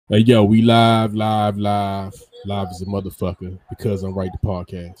Hey, yo, we live as a motherfucker because I'm right the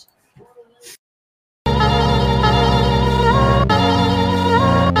podcast.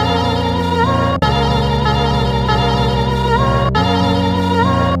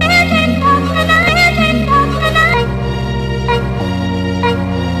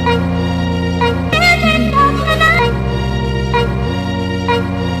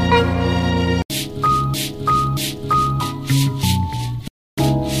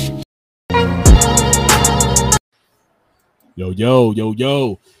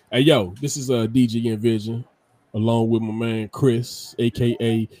 Yo. Hey, yo, this is DJ Envision, along with my man Chris,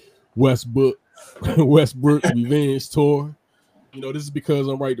 aka Westbrook Revenge Tour. You know, this is because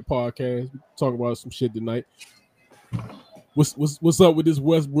I'm right the podcast. We talk about some shit tonight. What's up with this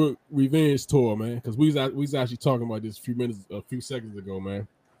Westbrook Revenge Tour, man? Because we was actually talking about this a few seconds ago, man.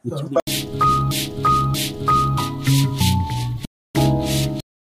 Got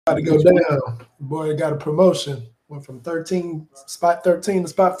to go down. Boy, got a promotion. Went from spot 13 to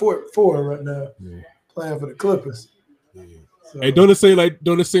spot 4 right now. Yeah. Playing for the Clippers. Yeah. So, hey, don't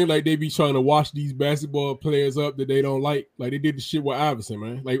it seem like they be trying to wash these basketball players up that they don't like? Like they did the shit with Iverson,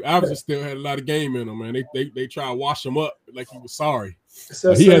 man. Like Iverson still had a lot of game in him, man. They try to wash him up like he was sorry.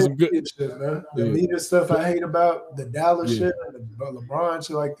 He has some good shit, man. The media stuff I hate about the Dallas shit and the LeBron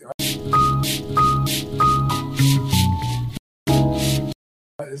shit, like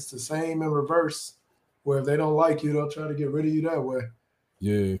it's the same in reverse. Where if they don't like you, they'll try to get rid of you that way.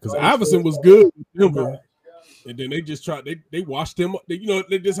 Yeah, because Iverson was good, and then they just tried. They washed him up. They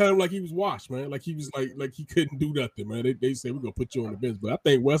just had him like he was washed, man. Like he was like he couldn't do nothing, man. They said we're gonna put you on the bench, but I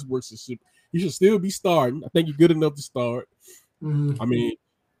think Westbrook should still be starting. I think he's good enough to start. Mm-hmm. I mean,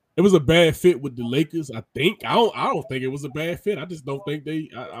 it was a bad fit with the Lakers. I don't think it was a bad fit. I just don't think they.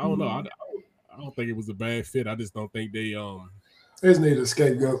 I don't know. I don't think it was a bad fit. I just don't think they They just need a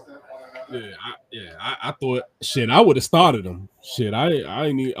scapegoat. I thought shit. I would have started them. Shit, I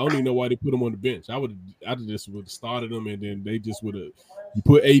don't even know why they put him on the bench. I just would have started them, and then they just would have. You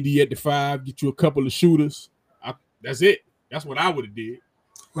put AD at the 5, get you a couple of shooters. That's it. That's what I would have did.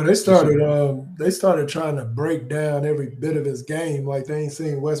 Well, they started trying to break down every bit of his game. Like they ain't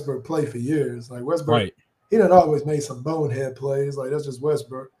seen Westbrook play for years. Like Westbrook, He done always made some bonehead plays. Like that's just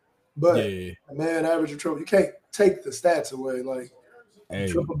Westbrook. But man, average of triple. You can't take the stats away. Like.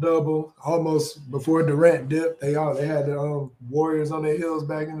 Triple double, almost before Durant dipped. They had the Warriors on their heels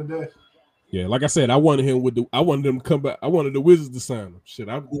back in the day. Yeah, like I said, I wanted them to come back. I wanted the Wizards to sign him. Shit,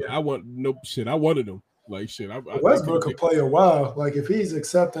 I wanted them. Like shit, Westbrook could play a while. Like if he's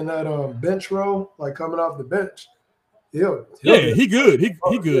accepting that bench role, like coming off the bench, he good. He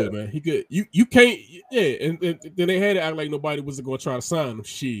good, man. He good. You can't. Yeah, and then they had to act like nobody was going to try to sign him.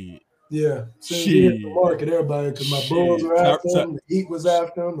 Shit. Yeah, shit. The market, everybody, because my Bulls were after him, the Heat was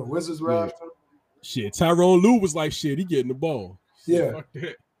after him, the Wizards were after him. Shit, Tyronn Lue was like, shit, he getting the ball. Yeah,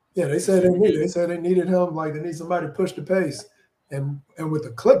 they said they needed him, like they need somebody to push the pace. And with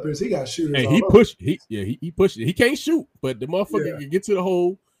the Clippers, he got shooters. And he pushed. He pushed it. He can't shoot, but the motherfucker can get to the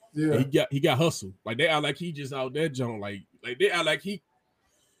hole. Yeah, he got hustle. Like they act like he just out there junk. Like they act like he.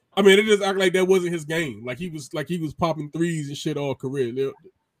 I mean, they just act like that wasn't his game. Like he was popping threes and shit all career.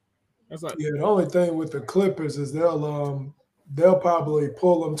 The only thing with the Clippers is they'll probably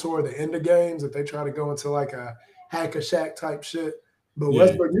pull them toward the end of games if they try to go into like a hack a Shaq type shit. But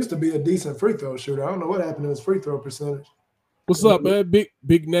Westbrook used to be a decent free throw shooter. I don't know what happened to his free throw percentage. What's up, man?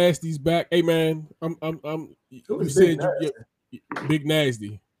 Big Nasty's back. Hey, man, you said Big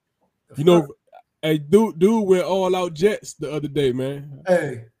Nasty. You know, hey, dude went all out Jets the other day, man.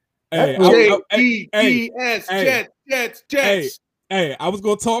 Jets. Hey, I was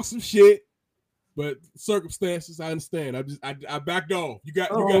gonna talk some shit, but circumstances, I understand. I backed off. You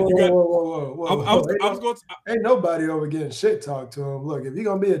got. Whoa. Ain't nobody over getting shit talked to him. Look, if you're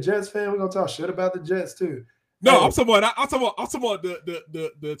gonna be a Jets fan, we're gonna talk shit about the Jets too. No, I'm talking about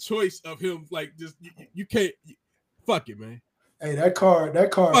the choice of him. Like, just you can't. Fuck it, man. Hey, that car.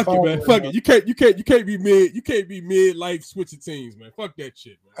 Fuck it, man. Fuck it. You can't be mid. You can't be mid life switching teams, man. Fuck that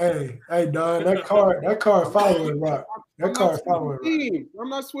shit, man. Hey, Don. That car following Rock. That car following Rock. I'm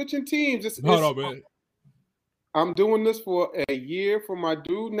not switching teams. Hold on, man. I'm doing this for a year for my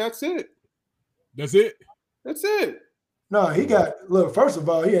dude, and that's it. That's it. That's it. No, first of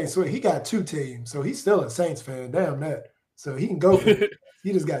all, he ain't sweet. He got 2 teams, so he's still a Saints fan. Damn that. So he can go.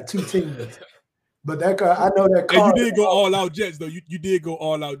 He just got 2 teams. But that car, I know that car. And you did go all out Jets though. You did go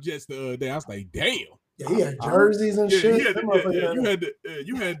all out Jets the other day. I was like, damn. Yeah, he had jerseys and shit. You had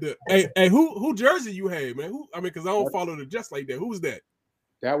the. Hey, who jersey you had, man? Because I don't follow the Jets like that. Who was that?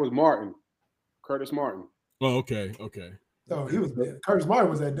 That was Martin, Curtis Martin. Oh, okay. Oh, he was there. Curtis Martin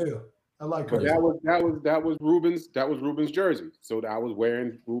was that deal. I like Curtis. That was Ruben's jersey. So I was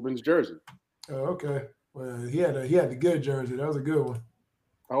wearing Ruben's jersey. Oh, okay. Well, he had the good jersey. That was a good one.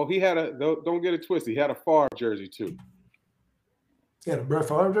 Oh, he had don't get it twisted. He had a Favre jersey too. He had a Brett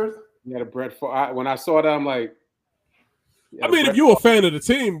Favre jersey? He had a Brett Favre. When I saw that, I'm like, I mean, if you're a fan of the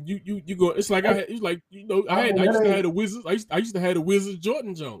team, you go. It's like I used to have the Wizards. I used to have the Wizards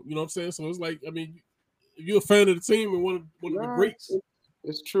Jordan Jones. You know what I'm saying? So it's like, I mean, if you're a fan of the team and one of the greats,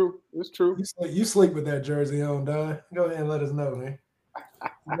 it's true. It's true. You sleep with that jersey on, Don. Go ahead and let us know, man.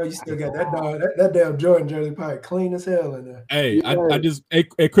 You know, you still got that dog. That damn Jordan jersey probably clean as hell in there. Hey,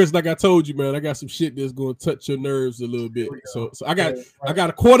 hey, Chris, like I told you, man, I got some shit that's gonna touch your nerves a little bit. So I got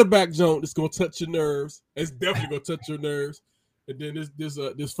a quarterback joint that's gonna touch your nerves. It's definitely gonna touch your nerves. And then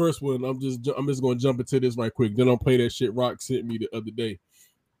this first one, I'm just gonna jump into this right quick. Then I'll play that shit Rock sent me the other day.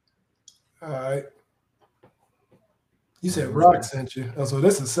 All right. You said Rock sent you. Oh, so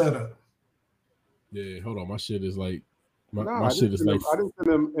this is setup. Yeah, hold on. My shit is like. I didn't send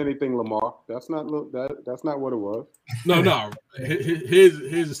him anything, Lamar. That's not what it was. No. His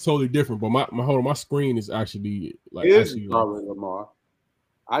is totally different. But my screen is actually like probably Lamar.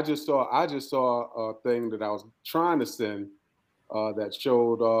 I just saw a thing that I was trying to send that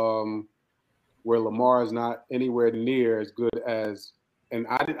showed where Lamar is not anywhere near as good as, and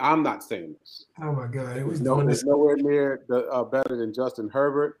I'm not saying this. Oh my God, it was nowhere near better than Justin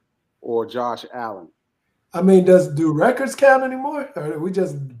Herbert or Josh Allen. I mean, do records count anymore? Or are we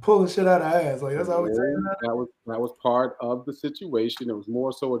just pulling shit out of our ass? Like that's all we saying. That was part of the situation. It was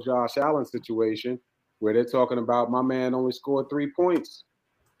more so a Josh Allen situation where they're talking about my man only scored 3 points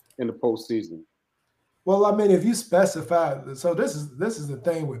in the postseason. Well, I mean, if you specify, so this is the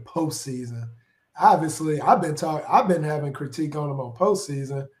thing with postseason. Obviously, I've been having critique on him on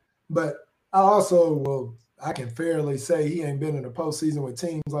postseason, but I can fairly say he ain't been in the postseason with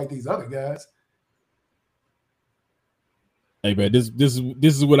teams like these other guys. Hey man, this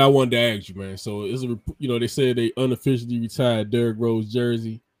is what I wanted to ask you, man. So they said they unofficially retired Derrick Rose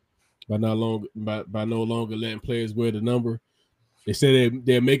jersey by no longer letting players wear the number. They said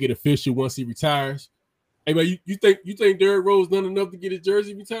they'll make it official once he retires. Hey man, you think Derrick Rose done enough to get his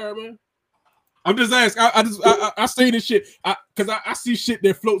jersey retired, man? I'm just asking. I see this shit because I see shit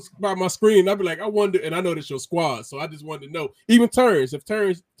that floats by my screen. I'll be like, I wonder, and I know that's your squad, so I just wanted to know. Even Terrence, if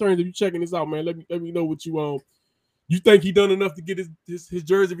you checking this out, man, let me know what you think he done enough to get his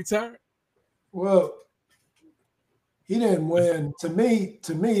jersey retired? Well, he didn't win. To me,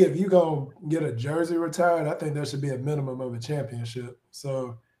 if you gonna get a jersey retired, I think there should be a minimum of a championship.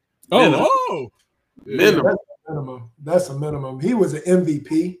 So, minimum. That's a minimum. He was an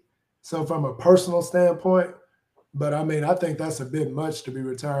MVP. So from a personal standpoint, but I mean, I think that's a bit much to be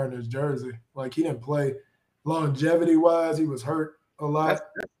retiring his jersey. Like he didn't play longevity wise. He was hurt a lot.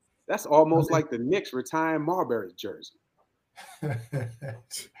 That's almost like the Knicks retiring Marbury's jersey.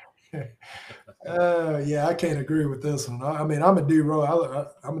 Yeah, I can't agree with this one. I mean, I'm a D-Rose.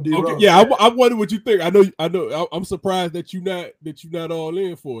 I'm a D-Rose. Okay, yeah, I wonder what you think. I know. I'm surprised that you're not all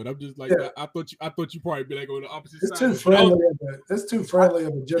in for it. I'm just like, yeah. I thought you probably be like on the opposite side. It's too friendly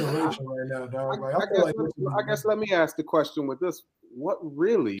of a generation right now, dog. I guess let me ask the question with this: What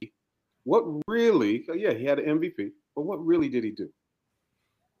really? Yeah, he had an MVP, but what really did he do?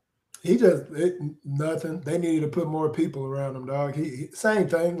 He nothing. They needed to put more people around him, dog. He same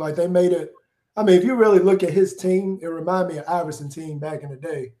thing. Like they made it. I mean, if you really look at his team, it reminded me of Iverson team back in the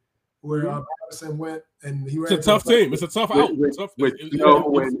day, where Iverson went and he ran. It's a tough team. It's a tough out. And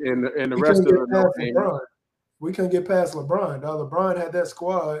the rest of the we couldn't get past LeBron. Now LeBron had that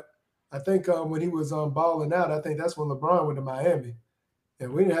squad. I think when he was balling out, I think that's when LeBron went to Miami,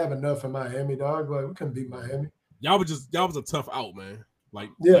 and we didn't have enough in Miami, dog. Like we couldn't beat Miami. Y'all was a tough out, man. Like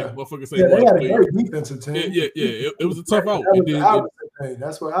they had a great defensive team. Yeah. It was a tough out.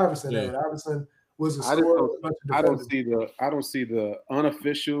 That's what Iverson had. Iverson was a scorer. I don't see the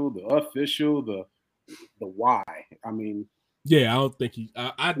unofficial, the official, the why. I mean, yeah, I don't think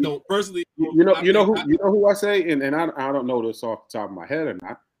I don't personally. You know who I say, and I don't know this off the top of my head or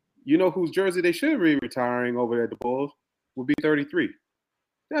not. You know whose jersey they should be retiring over there at the Bulls would be 33.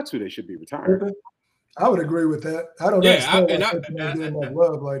 That's who they should be retiring. I would agree with that. I don't understand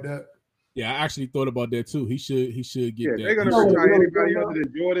love like that. Yeah, I actually thought about that too. He should get that. They're gonna retire anybody other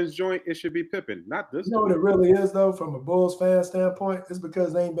than Jordan's joint. It should be Pippen, not this. You know what it really is though, from a Bulls fan standpoint, it's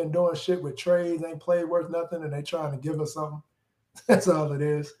because they ain't been doing shit with trades, ain't played worth nothing, and they trying to give us something. That's all it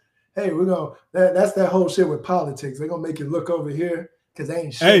is. Hey, that's that whole shit with politics. They're gonna make you look over here because they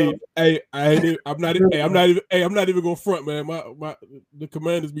ain't shit. I'm not even gonna front, man. The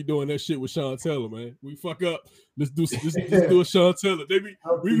Commanders be doing that shit with Sean Taylor, man. We fuck up. Let's do a Sean Taylor.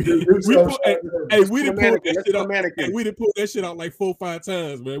 We didn't pull that shit out. We didn't pull that shit out like 4 or 5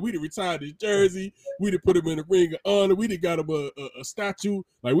 times, man. We done retired his jersey. We done put him in the ring of honor. We done got him a statue.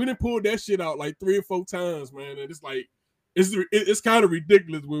 Like we didn't pull that shit out like 3 or 4 times, man. And it's like it's kind of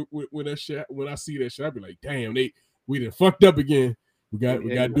ridiculous when that shit. When I see that shit, I be like, damn, we done fucked up again. We got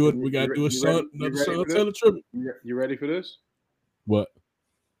to do it. We got to do another Sean Taylor tribute. You ready for this? What?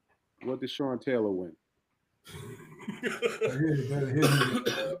 What did Sean Taylor win?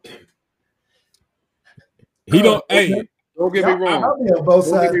 He don't. Hey, don't get me wrong. I'll be on both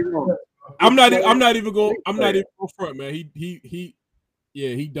sides. I'm not even going front, man. He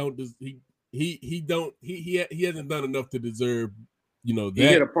hasn't done enough to deserve,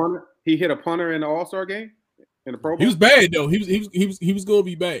 that. He hit a punter in the All-Star game. In the Pro Bowl? He was bad though. He was going to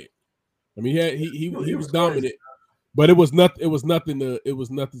be bad. I mean, he was dominant, but it was nothing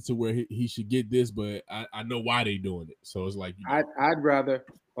to where he should get this. But I know why they doing it. So it's like I'd rather.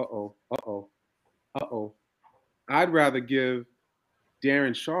 I'd rather give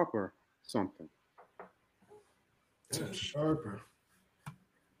Darren Sharper something. Sharper.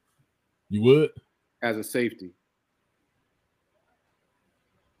 You would? As a safety.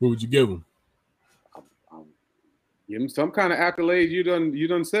 What would you give him? Give him some kind of accolade. You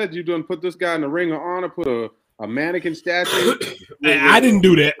done said you done put this guy in the ring of honor, put a mannequin statue. I didn't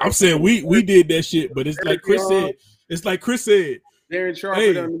do that. I'm saying we did that shit, but it's like Chris said. Darren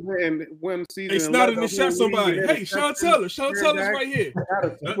Sharper and one season. They snotted and shot somebody. Hey, Sean Taylor's right here. Got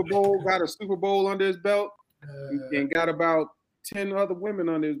a Super Bowl under his belt, and got about 10 other women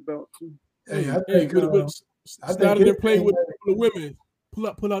under his belt. I think and play with the women.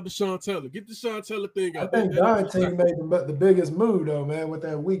 Pull out the Sean Taylor. Get the Sean Taylor thing out. I think Don team made the biggest move though, man, with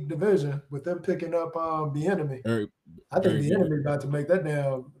that weak division, with them picking up the enemy. I think the enemy about to make that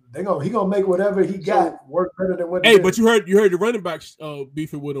down. He gonna make whatever he got work better than what. Hey, but you heard the running back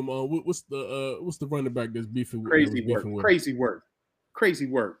beefing with him. What's the running back that's beefing with? Crazy work.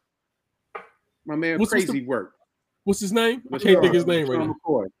 My man, crazy work. What's his name? I can't think his name right now.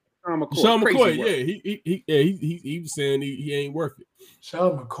 Sean McCoy, he was saying he ain't worth it.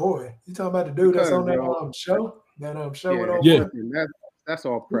 Sean McCoy, you talking about the dude that's on that show? That show with all that's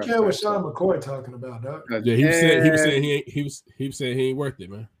all press. You care what Sean McCoy talking about, dog? Yeah, he was saying he ain't worth it,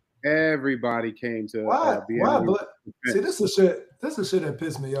 man. Everybody came to why? See, this is shit that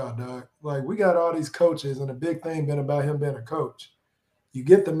pissed me off, dog. Like we got all these coaches, and the big thing been about him being a coach. You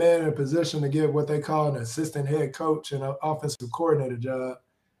get the man in a position to get what they call an assistant head coach and an offensive coordinator job.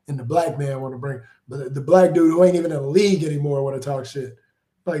 And the black man want to bring, but the black dude who ain't even in the league anymore want to talk shit.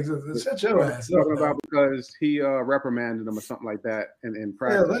 Like, shut your ass up. About because he reprimanded him or something like that in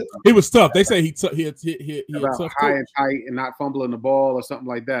practice. He was tough. They say he tough high and tight and not fumbling the ball or something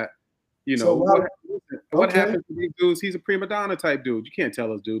like that. What happens to these dudes? He's a prima donna type dude. You can't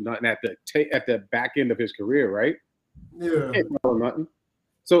tell us dude nothing at the back end of his career, right? Yeah. You can't tell him nothing.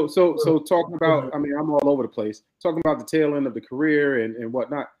 So talking about, I mean, I'm all over the place. Talking about the tail end of the career and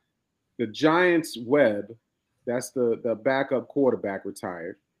whatnot. The Giants' Webb, that's the backup quarterback,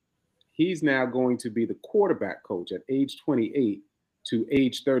 retired. He's now going to be the quarterback coach at age 28 to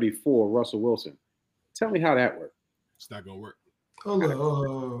age 34, Russell Wilson. Tell me how that worked. It's not gonna work.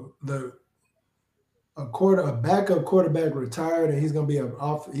 A backup quarterback retired, and he's gonna be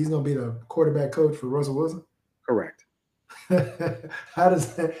the quarterback coach for Russell Wilson. Correct. How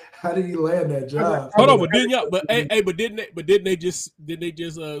did he land that job? Hold on, but didn't they just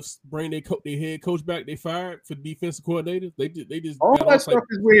bring their head coach back? They fired for defensive coordinators. They just all that stuff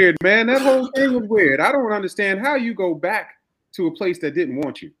is weird, man. That whole thing was weird. I don't understand how you go back to a place that didn't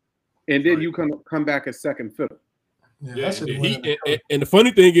want you, and then you come back as second fiddle. Yeah, and the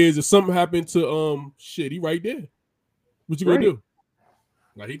funny thing is, if something happened to he right there. What you gonna do?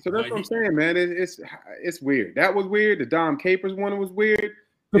 So that's what I'm saying, man. It's weird. That was weird. The Dom Capers one was weird.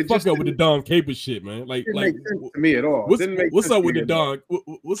 The fuck up with the Dom Capers shit, man. Like make sense to me at all. What's up with the Dom?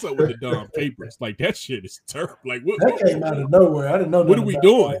 What's up with the Dom Capers? Like that shit is terrible. Like that came out of nowhere. I didn't know. What are we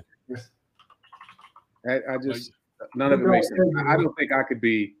doing? I just none of it makes sense. I don't think I could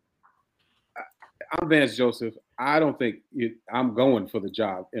be. I'm Vance Joseph. I don't think I'm going for the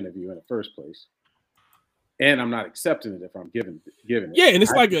job interview in the first place. And I'm not accepting it if I'm given it. Yeah, and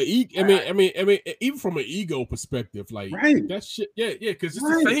it's like I mean, even from an ego perspective, like that shit. Yeah, because it's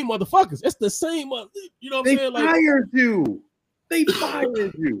the same motherfuckers. It's the same. You know what I'm saying? They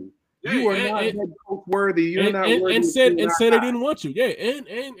fired you. You are not head coach worthy. You're not worthy. And said they didn't want you. Yeah,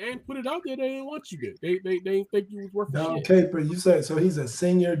 and put it out there. They didn't want you there. They didn't think you was worth Don shit. Caper, you said so. He's a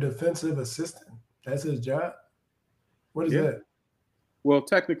senior defensive assistant. That's his job. What is that? Well,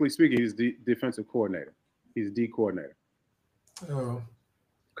 technically speaking, he's the defensive coordinator. He's the coordinator. Oh,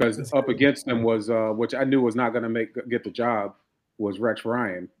 because up against him was which I knew was not going to get the job, was Rex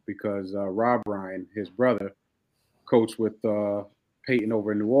Ryan, because Rob Ryan, his brother, coached with Peyton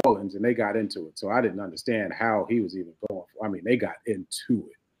over in New Orleans, and they got into it. So I didn't understand how he was even going. I mean, they got into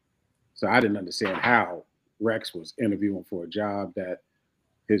it. So I didn't understand how Rex was interviewing for a job that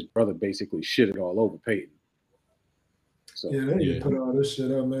his brother basically shitted all over Peyton. So, yeah, they need to put all this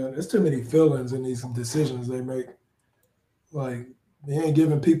shit up, man. There's too many feelings in these decisions they make. Like, they ain't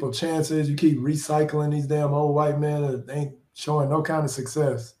giving people chances. You keep recycling these damn old white men that ain't showing no kind of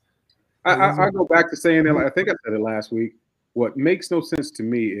success. I go back to saying that, I think I said it last week. What makes no sense to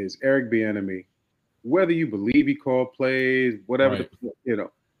me is Eric Bieniemy, whether you believe he called plays, whatever,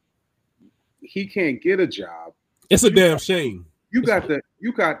 he can't get a job. It's a damn shame. You got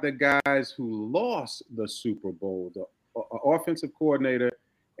the guys who lost the Super Bowl, the offensive coordinator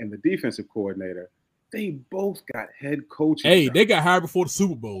and the defensive coordinator. They both got head coaches. Hey, they got hired before the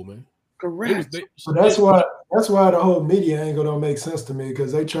Super Bowl, man. Correct. So that's why the whole media angle don't make sense to me,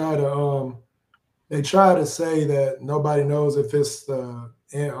 because they try to say that nobody knows if it's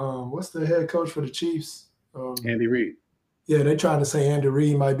what's the head coach for the Chiefs? Andy Reid. Yeah, they trying to say Andy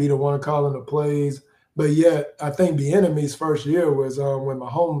Reid might be the one calling the plays, but yet I think Bieniemy's first year was when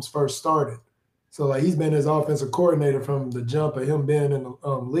Mahomes first started. So like he's been his offensive coordinator from the jump of him being in the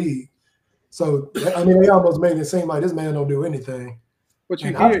league. So I mean, they almost made it seem like this man don't do anything. But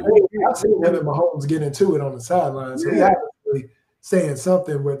I've seen him and Mahomes get into it on the sideline, so he actually saying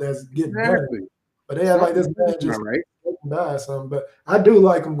something where that's getting done. But they have like this man just die something. But I do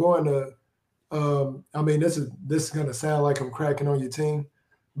like him going to. I mean, this is gonna sound like I'm cracking on your team,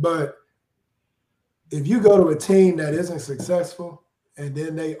 but if you go to a team that isn't successful and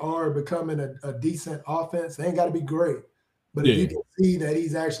then they are becoming a decent offense, they ain't got to be great. But if you can see that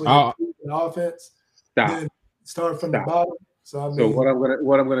he's actually an offense, then start from the bottom. So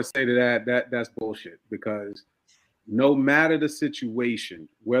what I'm gonna say to that's bullshit, because no matter the situation,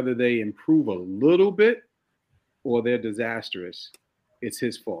 whether they improve a little bit or they're disastrous, it's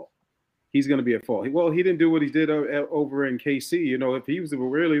his fault. He's going to be at fault. Well, he didn't do what he did over in KC. You know, if he was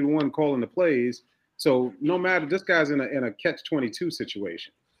really the one calling the plays. So no matter, this guy's in a catch-22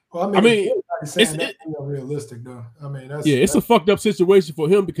 situation. Well, I mean it's realistic though. I mean, it's a fucked up situation for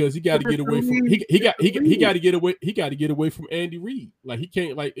him, because he got to get away from he got to get away from Andy Reid. Like he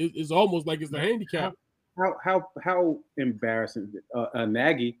can't, like it's almost like it's a handicap. How embarrassing!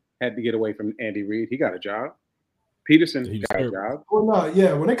 Nagy had to get away from Andy Reid. He got a job. Peterson got a job. Well, no,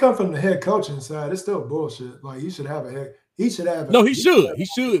 yeah. When they come from the head coaching side, it's still bullshit. Like he should have a head. He should have. No, he should, but he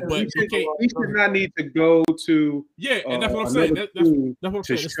should not need to go to. Yeah, and that's what I'm saying. That's what I'm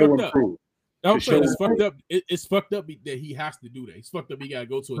saying. It's fucked up. I'm saying it's fucked up. It's fucked up that he has to do that. It's fucked up. He got to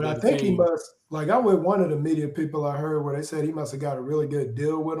go to another team. But I think he must. Like I'm with one of the media people I heard where they said he must have got a really good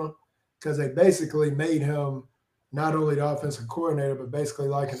deal with him, because they basically made him not only the offensive coordinator, but basically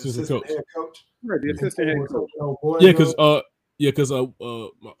like an assistant head coach. Right, the assistant head coach. Yeah, because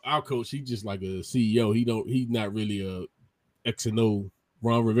our coach, he's just like a CEO. He's not really a X and O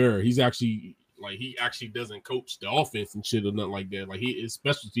Ron Rivera. He's actually he doesn't coach the offense and shit or nothing like that. Like his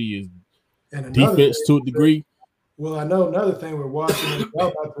specialty is defense to a degree. Well, I know another thing with Washington.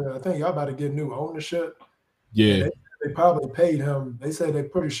 I think y'all about to get new ownership. Yeah, they probably paid him. They said they're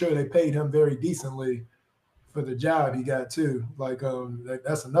pretty sure they paid him very decently for the job he got too. Like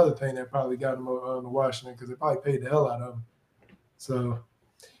that's another thing that probably got him on to Washington, because they probably paid the hell out of him. So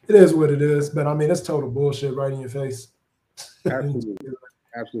it is what it is. But I mean, it's total bullshit right in your face. Absolutely.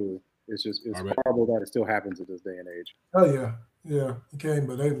 It's horrible that it still happens at this day and age. Oh yeah. Yeah, you can't.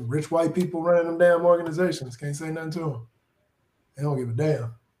 But they rich white people running them damn organizations. Can't say nothing to them. They don't give a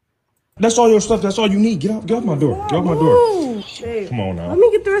damn. That's all your stuff. That's all you need. Get off my door. Get off my door. Babe, come on now. Let me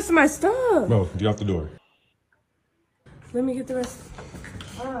get the rest of my stuff. No, get off the door. Let me get the rest.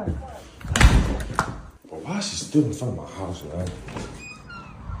 All right. But why is she still in front of my house, man?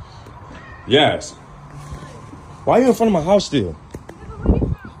 Yes. Why are you in front of my house still?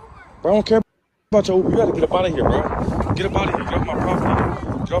 Bro, I don't care about your Uber. You gotta get up out of here, bro. Get up out of here. Get off my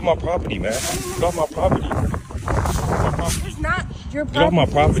property. Get off my property, man. Get off my property. It's not your property. Get off my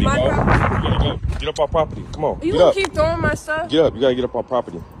property, bro. Property. You gotta go. Get up our property. Come on. You gonna keep throwing my stuff? Get up. You gotta get up our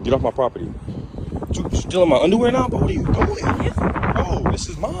property. Get off my property. You stealing my underwear now? But what are you doing? Oh, this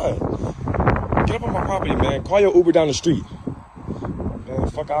is mine. Get up on my property, man. Call your Uber down the street. Man,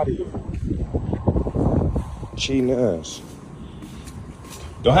 fuck out of here. Cheating ass.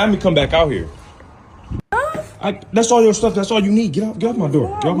 Don't have me come back out here. That's all your stuff. That's all you need. Get off my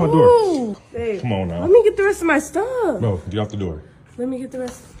door. Get off my door. Babe, come on now. Let me get the rest of my stuff. Bro, get off the door. Let me get the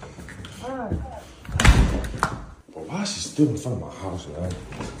rest. Bro, why is she still in front of my house, man?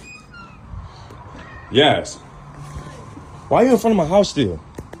 Yes. Why are you in front of my house still?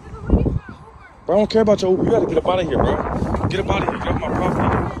 Bro, I don't care about your Uber. You gotta get up out of here, bro. Get up out of here. Get off my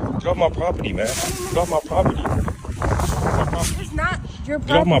property. Get off my property, man. Get off my property. It's not your property.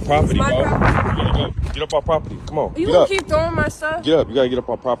 Get off my property, it's bro. property. You gotta go. Get up our property. Come on. You get gonna up. keep throwing my stuff? Get up. You gotta get up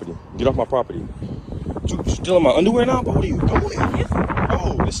our property. Get off my property. You stealing my underwear now? But what are you doing?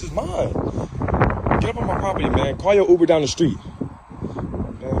 Oh, this is mine. Get up on my property, man. Call your Uber down the street.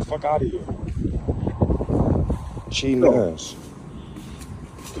 Man, fuck out of here. Cheating ass.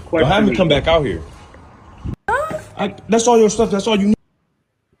 Don't have me come back out here. That's all your stuff. That's all you need.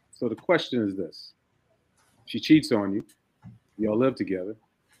 So the question is this. She cheats on you. Y'all live together.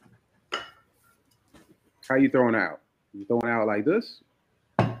 How you throwing her out? You throwing her out like this?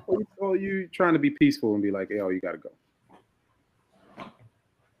 Or you trying to be peaceful and be like, hey, oh, you got to go?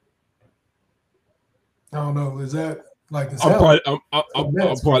 I don't know. Is that like the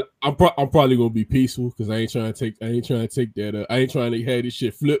I'm probably gonna be peaceful because I ain't trying to take that. I ain't trying to have this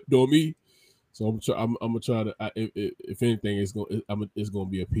shit flipped on me. So I'm gonna try to. If anything, it's gonna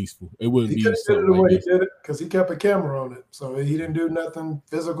be a peaceful. It wouldn't be something the way like he did it because he kept a camera on it, so he didn't do nothing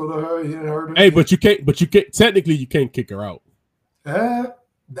physical to her. He didn't hurt her. Hey, but you can't. Technically, you can't kick her out.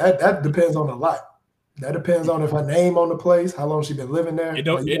 That depends on a lot. That depends on if her name on the place, how long she been living there. It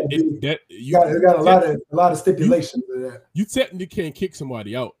got a lot of stipulations to that. You technically can't kick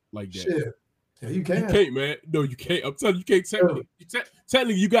somebody out like that. Shit. Yeah, you can. You can't, man. No, you can't. I'm telling you, you can't technically.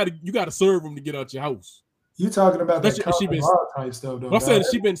 Technically, you gotta serve them to get out your house. You talking about that she been type stuff, though? I'm saying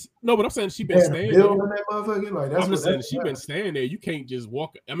she been but I'm saying she been staying there. That motherfucker? Like, that's I'm just saying she been staying there. You can't just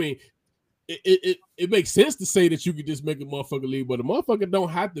walk. I mean, it makes sense to say that you could just make a motherfucker leave, but a motherfucker don't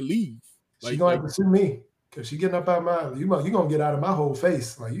have to leave. She gonna have to sue me because she getting up out my. You gonna get out of my whole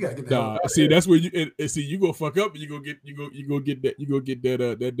face. Like, you gotta get that. Nah, see, that's where you see you gonna fuck up and you go get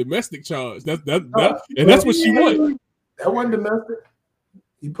that domestic charge. That's what she wanted. That wasn't domestic.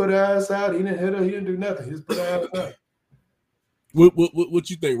 He put her ass out. He didn't hit her. He didn't do nothing. He just put her ass out. What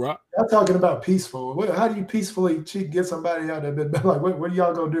you think, Rock? I'm talking about peaceful. How do you peacefully get somebody out there? Like, what are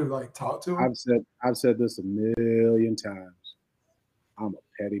y'all gonna do? Like, talk to him? I've said this a million times. I'm a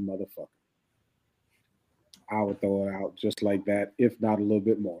petty motherfucker. I would throw it out just like that, if not a little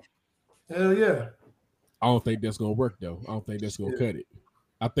bit more. Hell yeah. I don't think that's gonna work though. I don't think that's gonna cut it.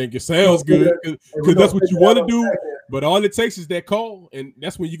 I think it sounds good because that's what you want to do, but all it takes is that call, and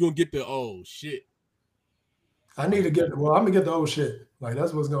that's when you're gonna get the oh shit. I need to get. Well, I'm gonna get the old shit. Like,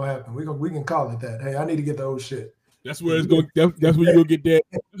 that's what's gonna happen. We can call it that. Hey, I need to get the old shit. That's where it's going. That's where you gonna get that.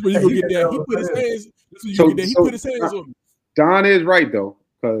 That's where you gonna get that. He put his hands. That's where you get that. He put his hands on me. Don is right though,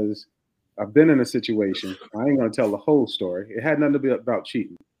 because I've been in a situation. I ain't gonna tell the whole story. It had nothing to be about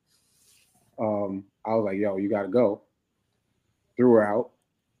cheating. I was like, yo, you gotta go. Threw her out,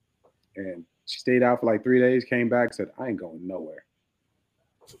 and she stayed out for like 3 days. Came back, said, I ain't going nowhere.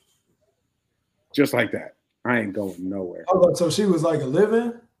 Just like that. I ain't going nowhere. Oh, so she was like a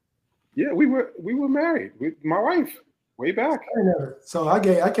live-in? Yeah, we were married. My wife, way back. So I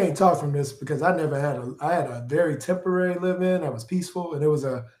can't talk from this because I had a very temporary live-in that was peaceful, and it was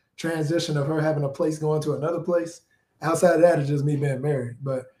a transition of her having a place going to another place. Outside of that, it's just me being married.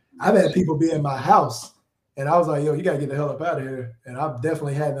 But I've had people be in my house, and I was like, yo, you gotta get the hell up out of here. And I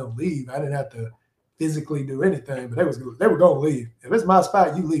definitely had them leave. I didn't have to physically do anything, but they were gonna leave. If it's my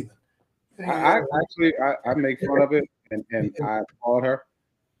spot, you leaving. I make fun of it, and I called her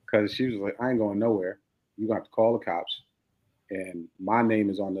because she was like, I ain't going nowhere. You got to call the cops, and my name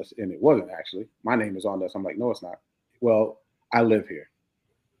is on this, and it wasn't actually. My name is on this. I'm like, no, it's not. Well, I live here.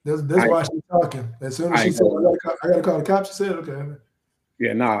 This is why she's talking. As soon as she said, I gotta call the cops, she said, okay.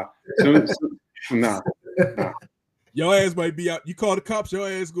 Yeah, nah. Nah. Your ass might be out. You call the cops, your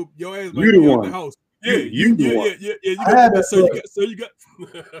ass might be out the house. Yeah, you I had an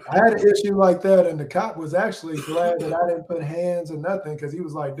issue like that, and the cop was actually glad that I didn't put hands or nothing, because he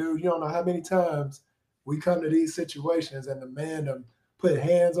was like, dude, you don't know how many times we come to these situations and the man put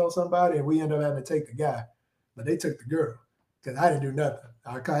hands on somebody and we end up having to take the guy. But they took the girl because I didn't do nothing.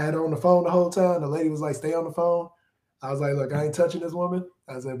 I had her on the phone the whole time. The lady was like, stay on the phone. I was like, look, I ain't touching this woman.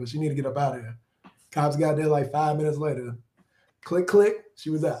 I said, but she need to get up out of here. Cops got there like 5 minutes later. Click, click. She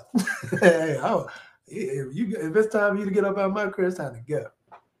was out. Hey, if it's time for you to get up out of my crib, it's time to go.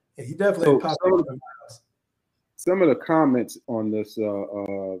 Yeah, you definitely popped out of my house. some of the comments on this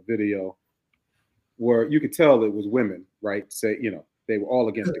video were, you could tell it was women, right? Say, they were all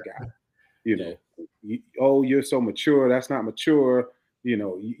against the guy. Oh, you're so mature. That's not mature. You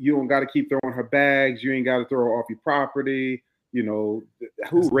don't got to keep throwing her bags. You ain't got to throw her off your property. Who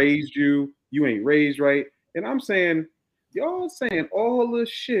raised you? You ain't raised right. And I'm saying, y'all saying all this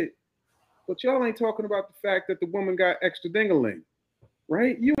shit, but y'all ain't talking about the fact that the woman got extra ding-a-ling,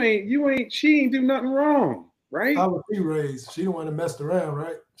 right? She ain't do nothing wrong, right? How was she raised? She the one that messed around,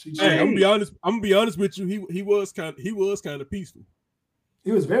 right? Hey, I'm gonna be honest with you. He was kind of peaceful.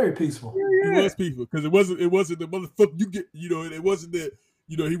 He was very peaceful. Yeah. He was peaceful because it wasn't the motherfucker you get. It wasn't that.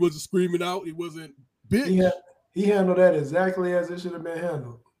 He wasn't screaming out. He wasn't bitch. He handled that exactly as it should have been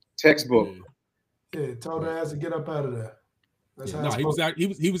handled. Textbook. Yeah, told her ass to get up out of there.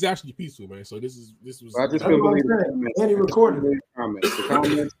 He was actually peaceful, man. So this was. I just couldn't believe it. And he recorded it. The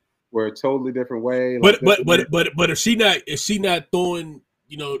comments were a totally different way. But if she not throwing,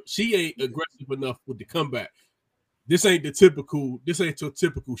 she ain't aggressive enough with the comeback. This ain't your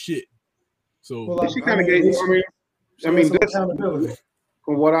typical shit. So she kind of gave.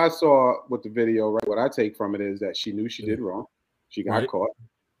 From what I saw with the video, right? What I take from it is that she knew she did wrong. She got caught.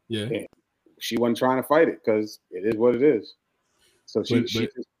 Yeah. And she wasn't trying to fight it because it is what it is. So she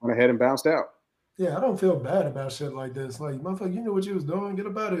just went ahead and bounced out. Yeah, I don't feel bad about shit like this. Like, motherfucker, you knew what you was doing. Get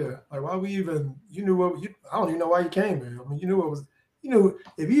up out of here. Like, why we even? You knew what? I don't even know why you came here. I mean, you knew what was.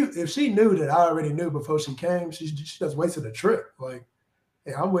 If she knew that I already knew before she came, she just wasted a trip. Like,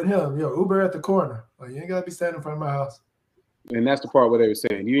 hey, I'm with him. Uber at the corner. Like, you ain't gotta be standing in front of my house. And that's the part where they were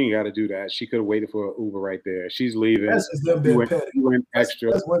saying you ain't got to do that. She could have waited for an Uber right there. She's leaving. That's just them being petty. You went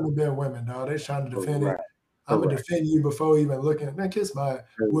extra. That's women being women, dog. They're trying to defend it. I'm gonna defend you before even looking. Man, kiss my.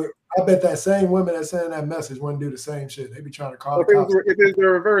 I bet that same women that sending that message wouldn't do the same shit. They be trying to call the cops. If it's the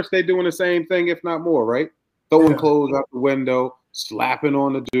reverse, they doing the same thing, if not more, right? Throwing clothes out the window, slapping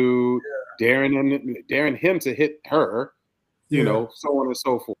on the dude, daring him to hit her, so on and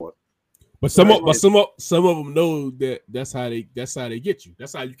so forth. But some of them know that that's how they get you.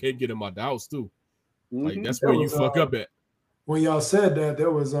 That's how you can't get them out the house too. Like that's where you fuck up at. When y'all said that, there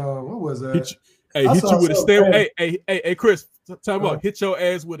was what was that? Hit you with a stay. Hey, Chris, time out. Hit your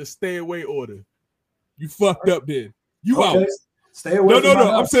ass with a stay away order. You fucked up then. You out. Stay away.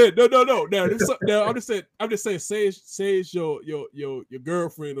 No. I'm saying no. Now I'm just saying. Say it's your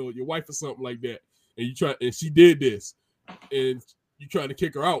girlfriend or your wife or something like that, and she did this, and you trying to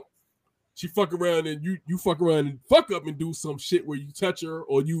kick her out. She fuck around and you fuck around and fuck up and do some shit where you touch her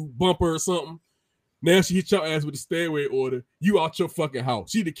or you bump her or something. Now she hit your ass with a stay away order. You out your fucking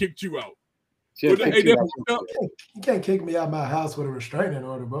house. She'd have kicked you out. You can't kick me out my house with a restraining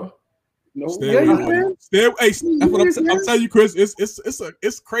order, bro. No, that's what I'm telling you, Chris.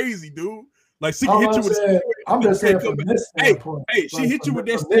 It's crazy, dude. Like she can hit you with. I'm just saying from this standpoint. Hey, she hit you with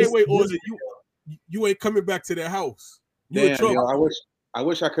that stay away order. You ain't coming back to that house. You in trouble. I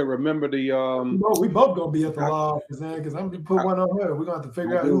wish I could remember the. We both gonna be at the law office, because I'm gonna put one on her. We're gonna have to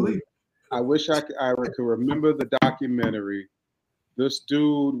figure out who leaves. I wish I could remember the documentary. This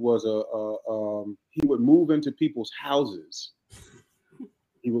dude was he would move into people's houses.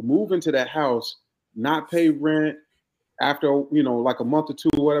 He would move into that house, not pay rent. After like a month or two,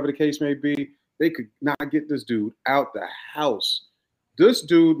 whatever the case may be, they could not get this dude out the house. This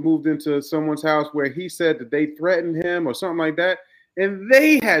dude moved into someone's house where he said that they threatened him or something like that. And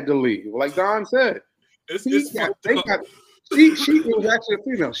they had to leave, like Don said. She was actually a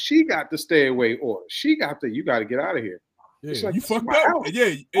female. She got the stay away order. She got you got to get out of here. Yeah, like, you fucked up.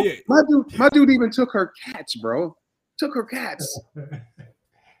 Yeah. My dude even took her cats, bro. Took her cats.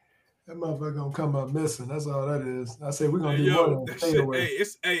 That motherfucker gonna come up missing. That's all that is. I say we're gonna do more than stay away.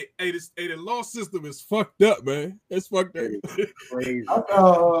 The law system is fucked up, man. It's fucked up. Crazy. I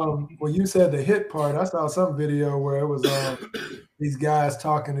saw when you said the hit part, I saw some video where it was these guys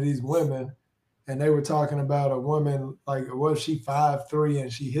talking to these women, and they were talking about a woman, like, what if she 5'3"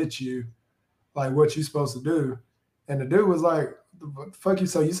 and she hits you? Like, what you supposed to do? And the dude was like, fuck you.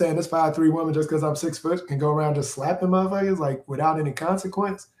 So you saying this 5'3" woman just because I'm 6 foot can go around just slapping motherfuckers like without any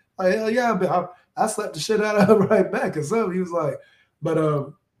consequence? Like, hell yeah, but I slapped the shit out of her right back. And so he was like, but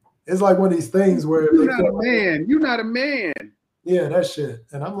it's like one of these things where you're not a man. You're not a man. Yeah, that shit.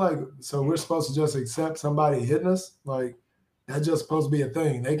 And I'm like, so we're supposed to just accept somebody hitting us? Like, that's just supposed to be a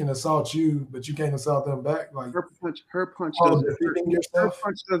thing. They can assault you, but you can't assault them back. Like her punch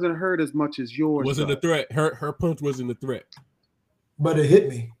doesn't hurt as much as yours. Wasn't a threat. Her punch wasn't a threat. But it hit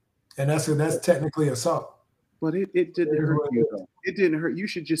me. And that's technically assault. But it didn't hurt you though. It didn't hurt. You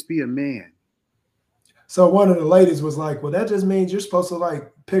should just be a man. So one of the ladies was like, well, that just means you're supposed to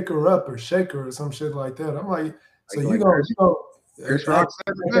like pick her up or shake her or some shit like that. I'm like, So you go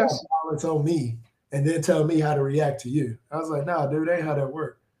violence on me and then tell me how to react to you. I was like, nah, dude, that ain't how that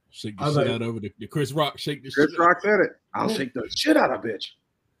works. Shake the shit out of it. The Chris Rock shake the shit. Chris Rock said it. I'll shake the shit out of bitch.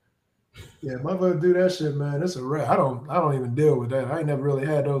 Yeah, motherfucker do that shit, man. It's a wrap. I don't even deal with that. I ain't never really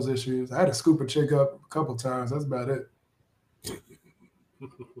had those issues. I had to scoop a chick up a couple times. That's about it.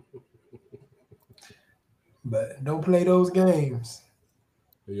 But don't play those games.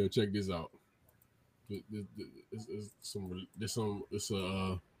 Hey, yo, check this out. There's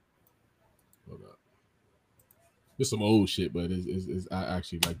some old shit, but I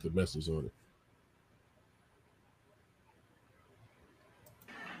actually like the message on it.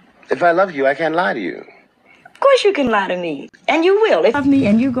 If I love you, I can't lie to you. Of course you can lie to me. And you will. If you love me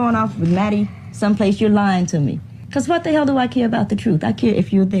and you're going off with Maddie someplace, you're lying to me. Because what the hell do I care about the truth? I care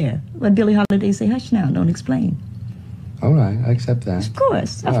if you're there. But Billie Holiday say, hush now, don't explain. All right, I accept that. Of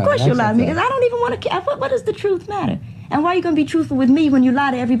course you'll lie to me. Because I don't even want to care. What does the truth matter? And why are you going to be truthful with me when you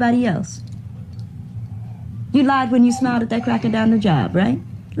lie to everybody else? You lied when you smiled at that cracker down the job, right?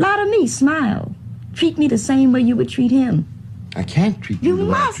 Lie to me, smile. Treat me the same way you would treat him. I can't treat you the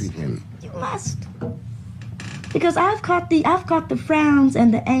way I treat him. You must. Because I've caught the frowns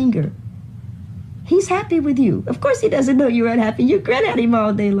and the anger. He's happy with you. Of course he doesn't know you're unhappy. You grin at him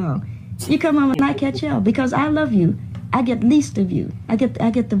all day long. You come home and I catch hell. Because I love you, I get least of you. I get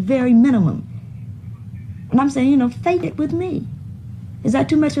the very minimum. And I'm saying, fake it with me. Is that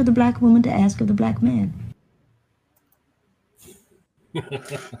too much of the black woman to ask of the black man?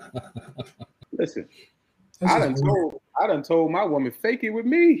 Listen, I done told my woman, fake it with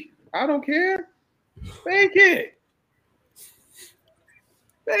me. I don't care. Fake it.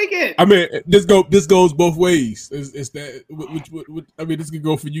 Fake it. I mean, this goes both ways. It's that I mean, this could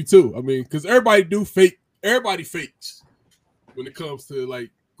go for you too. I mean, because everybody fakes when it comes to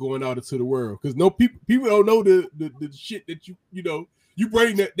like going out into the world. Because people don't know the shit that you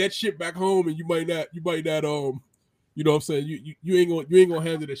bring that shit back home, and you might not you know what I'm saying? You ain't gonna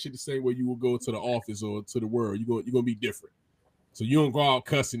handle that shit the same way you will go to the office or to the world. You're gonna be different. So you don't go out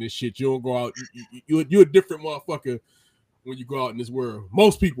cussing and shit. You don't go out. You're a different motherfucker when you go out in this world.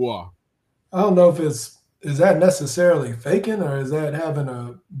 Most people are. I don't know if is that necessarily faking or is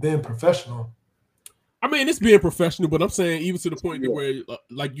that being professional? I mean, it's being professional, but I'm saying even to the point where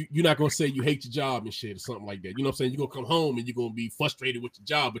like you're not gonna say you hate your job and shit or something like that. You know what I'm saying? You're gonna come home and you're gonna be frustrated with your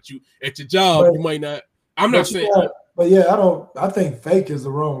job, but you at your job you might not. I'm not saying. But yeah, I think fake is the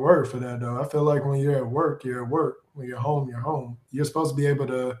wrong word for that though. I feel like when you're at work, you're at work. When you're home, you're home. You're supposed to be able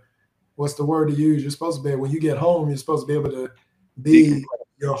to, what's the word to use? You're supposed to be, when you get home, you're supposed to be able to be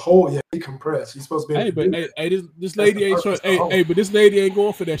your whole, decompress. You're supposed to be able to this lady ain't trying, but this lady ain't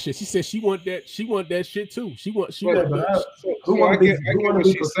going for that shit. She said she want that shit too. She want that. I get what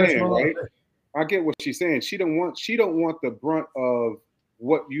she's saying, right? I get what she's saying. She don't want the brunt of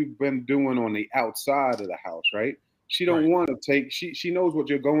what you've been doing on the outside of the house, right? She don't want to take. She knows what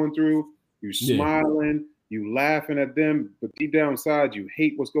you're going through. You smiling, you laughing at them, but deep down inside, you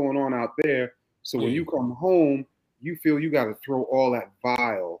hate what's going on out there. So when you come home, you feel you got to throw all that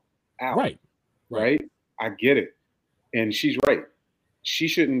vile out. Right. I get it, and she's right. She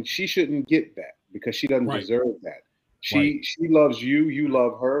shouldn't get that because she doesn't deserve that. She loves you. You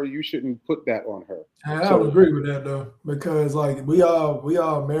love her. You shouldn't put that on her. I would agree with that though, because like we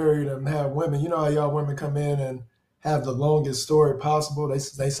all married and have women. You know how y'all women come in and have the longest story possible.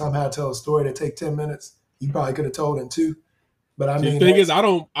 They somehow tell a story that take 10 minutes. You probably could have told in 2. But I mean, the thing is, I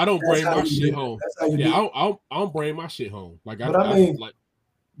don't bring my shit home. I don't bring my shit home. That's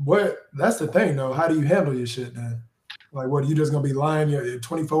the thing though. How do you handle your shit then? Like, what, are you just gonna be lying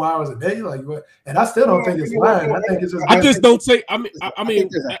 24 hours a day? Like, what? And I still don't think it's lying. I think it's just. I just don't say. I mean,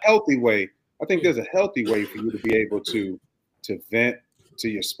 there's a healthy way. I think there's a healthy way for you to be able to vent to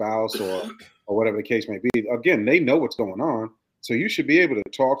your spouse or whatever the case may be. Again, they know what's going on, so you should be able to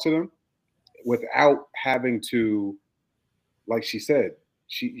talk to them without having to, like she said,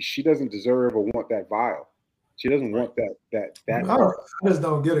 she doesn't deserve or want that vile. She doesn't want that. I just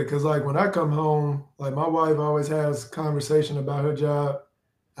don't get it because, like, when I come home, like my wife always has conversation about her job.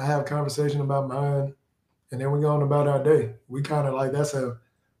 I have conversation about mine, and then we go on about our day. We kind of like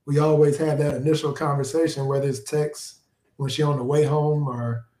we always have that initial conversation, whether it's text when she's on the way home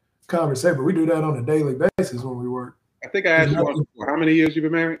or conversation. But we do that on a daily basis when we work. I think I asked you how many years you've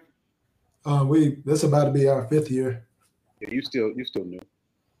been married. This about to be our 5th year. Yeah, you still new.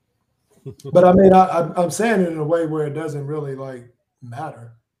 But I mean, I'm saying it in a way where it doesn't really like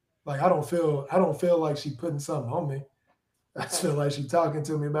matter. Like I don't feel like she putting something on me. I feel like she talking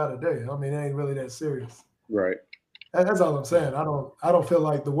to me about a day. I mean, it ain't really that serious. Right. That's all I'm saying. I don't feel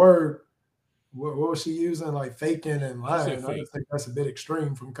like the word what was she using? Like faking and lying. I fake. just think that's a bit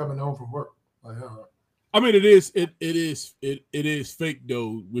extreme from coming home from work. Like, I mean, it is fake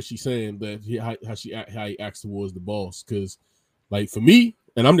though. What she's saying that how he acts towards the boss. Because, like for me,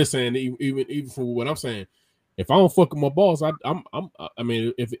 and I'm just saying even for what I'm saying, if I don't fuck with my boss, I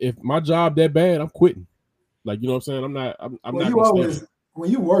mean, if my job that bad, I'm quitting. Like, you know what I'm saying? I'm not. You always, when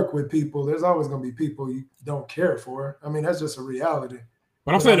you work with people, there's always going to be people you don't care for. I mean, that's just a reality.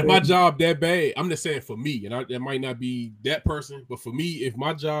 But I'm saying if my job that bad, I'm just saying for me, and it might not be that person, but for me, if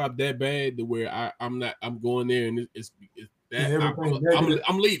my job that bad to where I'm going there and it's that,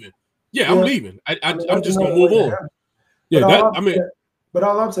 I'm leaving. Yeah, I'm leaving. I'm just gonna move on. Yeah, but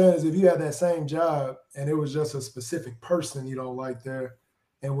all I'm saying is if you had that same job and it was just a specific person you don't like there,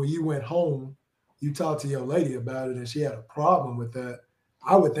 and when you went home, you talked to your lady about it and she had a problem with that,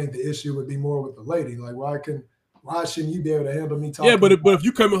 I would think the issue would be more with the lady. Like, why shouldn't you be able to handle me talking? Yeah, but if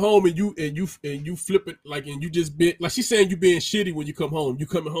you coming home and you flip it like, and you just been like, she's saying you being shitty when you come home. You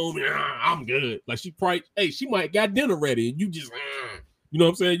coming home and I'm good. Like she might got dinner ready and you just you know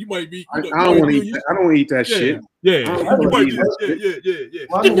what I'm saying? You might be. I don't eat that shit. Yeah.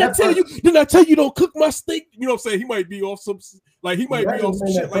 Didn't I tell you don't cook my steak? You know what I'm saying? He might be off some like he might be off some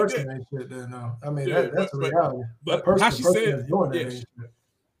shit like that. I mean, that's a reality. But how she said,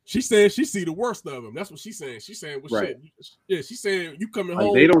 she said she see the worst of him. That's what she's saying. She's saying, well, shit. Yeah, she's saying you coming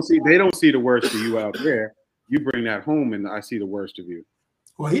home. They don't see the worst of you out there. You bring that home, and I see the worst of you.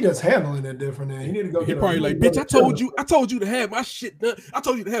 Well, he just handling it different. He need to go. He probably like, bitch. I told you to have my shit done. I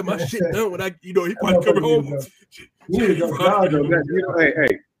told you to have my shit done when he probably coming home. Hey,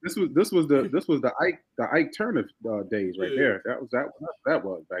 this was the Ike Turner days right there. That was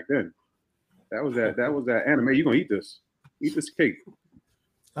back then. That was that anime. You gonna eat this cake?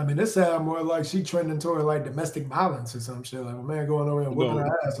 I mean, this sounds more like she trending toward like domestic violence or some shit. Like a man going over and whooping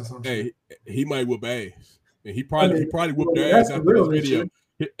her ass or some shit. He might whoop ass, and he probably whooped her ass after this video.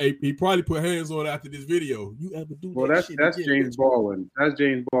 He probably put hands on after this video. You ever do that? Well, that's James Baldwin. That's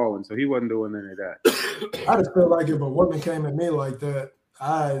James Baldwin. So he wasn't doing any of that. I just feel like if a woman came at me like that,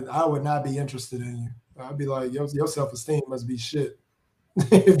 I would not be interested in you. I'd be like, your self-esteem must be shit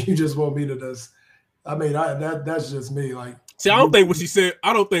if you just want me to just. I mean, that's just me. Like, see, I don't think what she said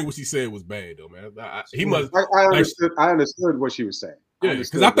was bad though, man. I understood what she was saying. Yeah,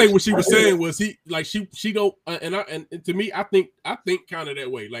 because I think what she was saying was she don't and to me I think kind of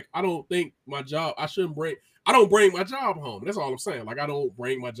that way. Like I don't bring my job home. That's all I'm saying. Like I don't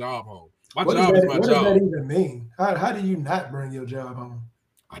bring my job home. My job is my job. What does that even mean? How do you not bring your job home?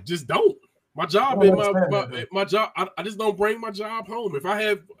 I just don't. My job is my job. I just don't bring my job home. If I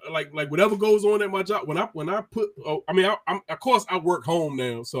have like whatever goes on at my job, when I put, I'm of course I work home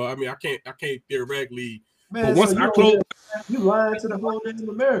now, so I mean I can't theoretically. Man, but once you lying to the whole damn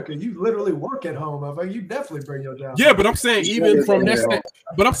America. You literally work at home. I'm like, you definitely bring your job. Yeah, but I'm saying even from that.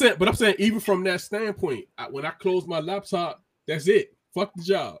 But I'm saying even from that standpoint, when I close my laptop, that's it. Fuck the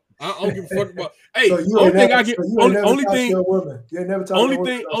job. I don't give a fuck about. Hey, only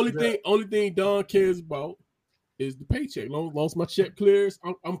thing Don cares about is the paycheck. Long as my check clears,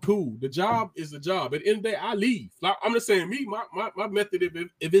 I'm cool. The job is the job. At the end of the day, I leave. Like, I'm just saying, my method.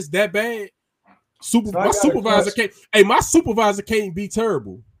 If it's that bad, my supervisor can't be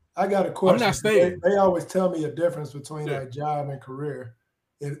terrible. I got a question. I'm not staying. They always tell me a difference between like job and career.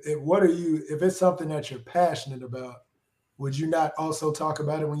 If it's something that you're passionate about, would you not also talk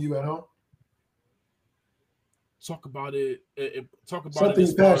about it when you at home? Talk about it. Something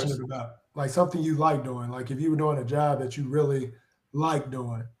you're passionate about, like something you like doing. Like if you were doing a job that you really like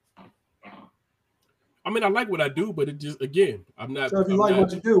doing. I mean, I like what I do, but it just I'm not. So if you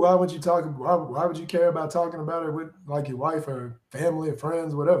what you do, why would you talk? Why would you care about talking about it with like your wife or family or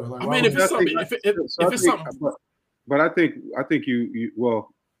friends, whatever? Like, I mean, if it's something. But I think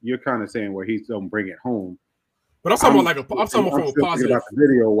you're kind of saying where he's don't bring it home. But I'm talking about from a positive. About the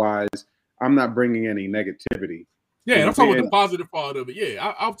video wise, I'm not bringing any negativity. Yeah, and I'm talking about the positive part of it.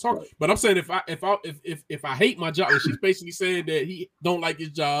 Yeah, I'll talk. Right. But I'm saying if I hate my job, and she's basically saying that he don't like his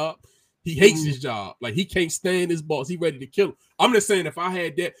job, he hates his job, like he can't stand his boss, he ready to kill him. I'm just saying if I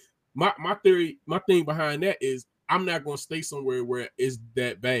had that, my thing behind that is I'm not going to stay somewhere where it's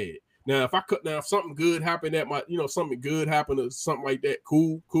that bad. Now if something good happened something good happened or something like that,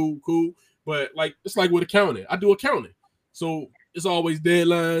 cool. But like it's like with accounting, I do accounting, so it's always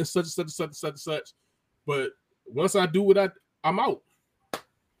deadlines, such. But once I do what I'm out.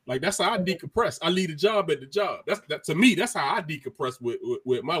 Like that's how I decompress. I leave the job at the job. That to me. That's how I decompress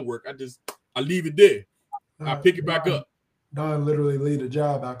with my work. I leave it there. I pick it back up. Don literally lead a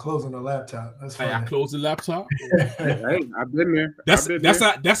job by closing the laptop. That's funny. Hey, I closed the laptop. Hey, I've been there. That's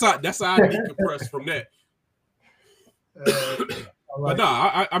how I decompress from that. But no,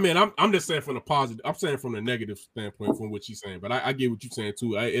 I mean, I'm just saying from the positive. I'm saying from the negative standpoint from what you're saying. But I get what you're saying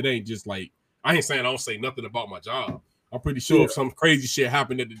too. It ain't just like I ain't saying I don't say nothing about my job. I'm pretty sure if some crazy shit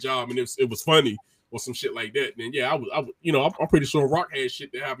happened at the job and it was funny or some shit like that, then yeah, I would, you know, I'm pretty sure Rock had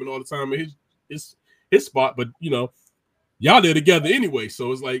shit that happened all the time in his spot. But you know, y'all there together anyway,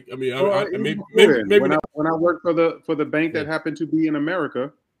 so it's like I mean, maybe when I worked for the bank that happened to be in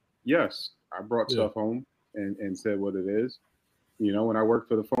America, yes, I brought stuff home and said what it is. You know, when I worked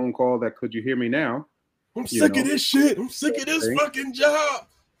for the phone call that could you hear me now? I'm sick of this shit. I'm sick of this fucking job.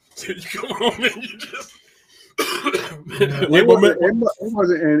 You come home and you just it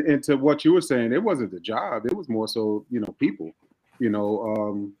wasn't and to what you were saying, it wasn't the job. It was more so, you know, people. You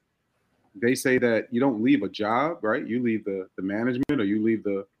know, they say that you don't leave a job, right? You leave the management or you leave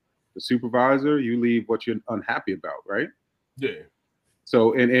the supervisor, you leave what you're unhappy about, right? Yeah.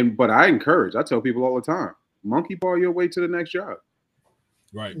 So but I tell people all the time, monkey ball your way to the next job.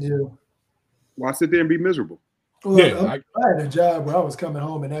 Right. Yeah. Why sit there and be miserable? Well, yeah, I had a job where I was coming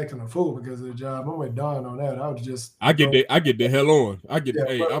home and acting a fool because of the job. I'm with Don on that. I was just I get the hell on. I get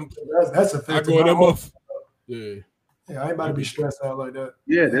hey, that's a I go them off. Yeah, I ain't about to be stressed out like that.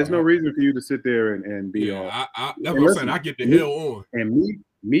 Yeah, there's no reason for you to sit there and be all. That's what I'm saying. I get the hell on. And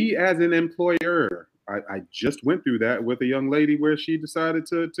me as an employer, I just went through that with a young lady where she decided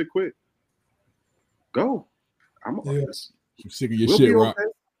to quit. Go. I'm sick of your shit, Rock.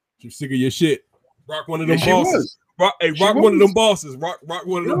 I'm sick of your shit. Rock one of them bosses. Rock one of them bosses. Rock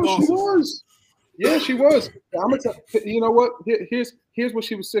one of them bosses. She was. Yeah, she was. I'm gonna tell you know what? Here's what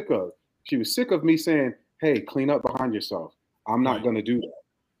she was sick of. She was sick of me saying, "Hey, clean up behind yourself." I'm not gonna do that.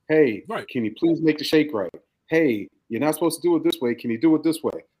 Hey, can you please make the shake right? Hey, you're not supposed to do it this way. Can you do it this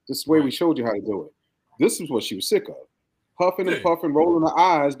way? This is the way we showed you how to do it. This is what she was sick of. Puffing and puffing, rolling her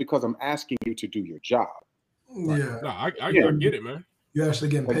eyes because I'm asking you to do your job. Yeah. No, I get it, man. You're actually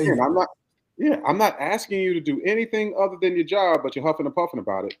getting paid. Again, I'm not asking you to do anything other than your job, but you're huffing and puffing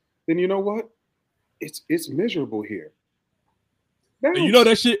about it. Then you know what? It's miserable here. And you know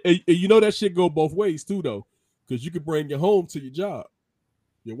that shit. And you know that shit go both ways too, though, because you can bring your home to your job.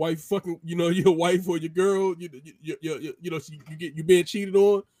 Your wife fucking, you know, your wife or your girl, you know, you being cheated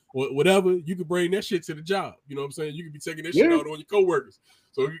on or whatever. You can bring that shit to the job. You know what I'm saying? You can be taking that shit out on your coworkers.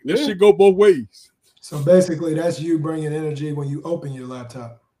 So that shit go both ways. So basically, that's you bringing energy when you open your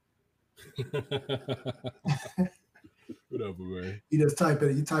laptop. Whatever, man. You just type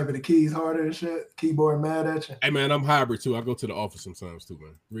it. You typing the keys harder and shit. Keyboard mad at you. Hey, man, I'm hybrid too. I go to the office sometimes too,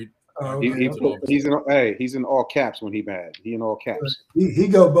 man. He's in all caps when he mad. He in all caps. He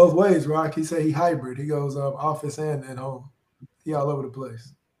go both ways, Rock. He say he hybrid. He goes office and at home. He all over the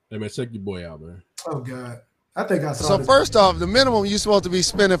place. Hey, man, check your boy out, man. Oh God. I think I saw. So first off, the minimum you're supposed to be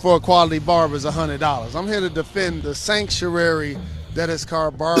spending for a quality barber is $100. I'm here to defend the sanctuary that is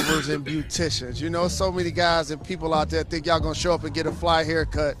called barbers and beauticians. You know, so many guys and people out there think y'all gonna show up and get a fly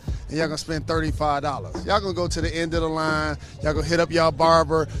haircut and y'all gonna spend $35. Y'all gonna go to the end of the line. Y'all gonna hit up y'all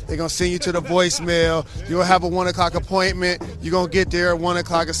barber. They're gonna send you to the voicemail. You're gonna have a 1 o'clock appointment. You're gonna get there at 1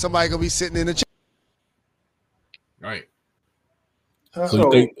 o'clock and somebody gonna be sitting in the chair. Right. So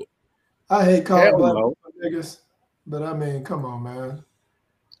you think? I hate calling black niggas, but I mean, come on, man.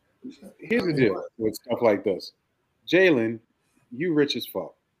 Here's the deal with stuff like this. Jalen, you rich as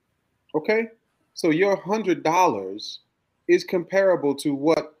fuck. Okay? So your $100 is comparable to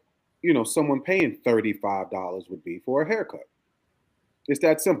what, you know, someone paying $35 would be for a haircut. It's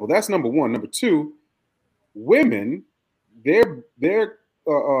that simple. That's number one. Number two, women, their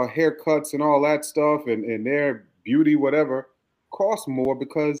haircuts and all that stuff and their beauty, whatever, cost more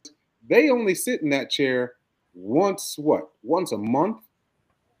because they only sit in that chair once a month?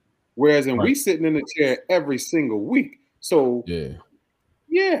 Whereas we sitting in the chair every single week. So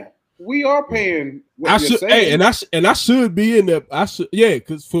yeah, we are paying. I should be in there.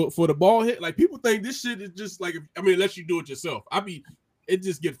 Because for the bald head, like people think this shit is just like, I mean, unless you do it yourself. It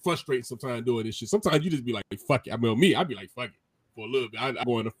just get frustrating sometimes doing this shit. Sometimes you just be like, fuck it. I mean, I'd be like, fuck it for a little bit. I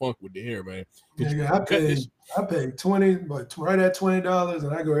go in the funk with the hair, man. Yeah, I pay 20, but right at $20,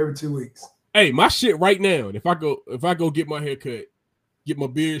 and I go every 2 weeks. Hey, my shit right now. If I go get my hair cut, get my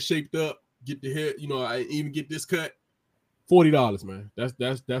beard shaped up, get the hair, you know, I even get this cut, $40, man.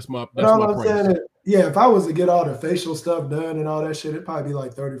 That's my price. Yeah, if I was to get all the facial stuff done and all that shit, it'd probably be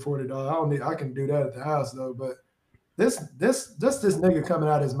like $30, $40. I can do that at the house though, but this nigga coming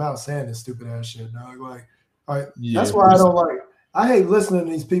out of his mouth saying this stupid ass shit, dog. Like, all right, that's why I don't like. I hate listening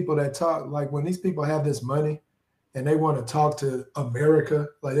to these people that talk like when these people have this money and they want to talk to America,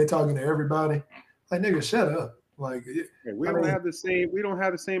 like they're talking to everybody. Like, nigga, shut up. Like, we don't have the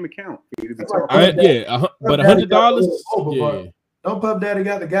same account for you to be like, talking. But $100. Yeah. Don't Puff Daddy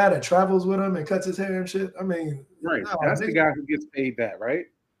got the guy that travels with him and cuts his hair and shit? I mean, right. No, that's the guy who gets paid that, right?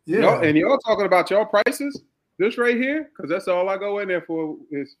 Yeah. And y'all talking about y'all prices? This right here, because that's all I go in there for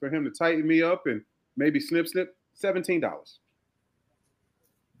is for him to tighten me up and maybe snip. $17.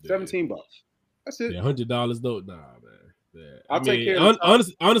 $17. That's it. Yeah, $100 though. Nah, man. Yeah. I'll take care of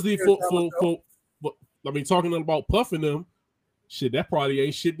honestly, for I mean, talking about Puffing them, shit, that probably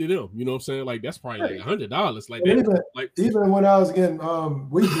ain't shit to them. You know what I'm saying? Like, that's probably like $100. Like, even when I was getting,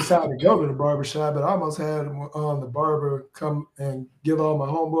 we decided to go to the barbershop, but I almost had the barber come and give all my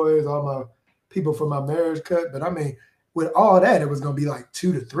homeboys, all my people for my marriage cut. But I mean, with all that, it was gonna be like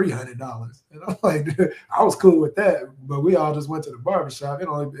 $200 to $300. And I'm like, dude, I was cool with that. But we all just went to the barbershop.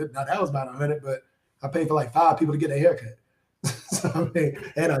 Now that was about $100, but I paid for like 5 people to get their haircut. So, I mean,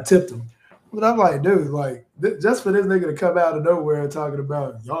 and I tipped them. But I'm like, dude, like, just for this nigga to come out of nowhere talking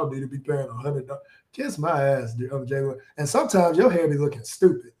about y'all need to be paying $100, kiss my ass, dude, Jalen. And sometimes your hair be looking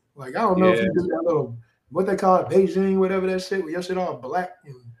stupid. Like, I don't know if you do that little, what they call it, Beijing, whatever that shit, where your shit all black.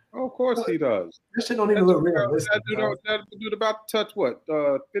 And, of course he does. That shit don't even look real. That dude about to touch what,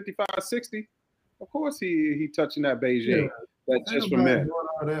 55, 60? Of course he touching that Beijing. Yeah. That's just for men. Doing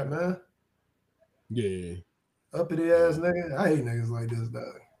all that, man. Yeah. Uppity ass nigga. I hate niggas like this, dog.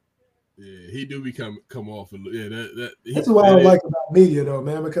 Yeah, he do come off. That's what I like about media, though,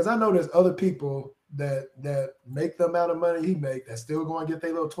 man, because I know there's other people that make the amount of money he make that still going to get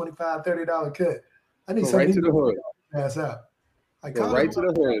their little $25, $30 cut. I need right to the hood. Pass out. Like, go right to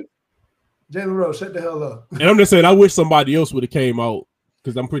the hood. Jalen Rose, shut the hell up. And I'm just saying, I wish somebody else would have came out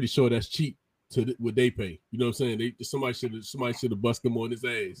because I'm pretty sure that's cheap to what they pay. You know what I'm saying? Somebody should have busted him on his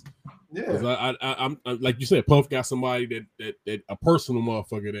ass. Yeah. I'm like you said, Puff got somebody that a personal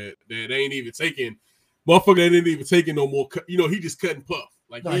motherfucker that ain't even taking, motherfucker ain't even taking no more. You know, he just cutting Puff.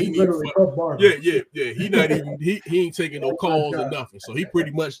 Like, no, he ain't even, yeah. He not even he ain't taking no calls or nothing. So he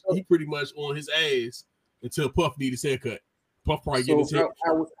pretty much on his ass until Puff need his haircut. Puff probably get his hair.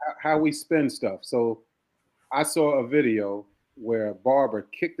 How we spend stuff. So I saw a video where a barber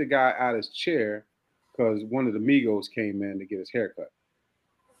kicked the guy out of his chair because one of the Migos came in to get his haircut.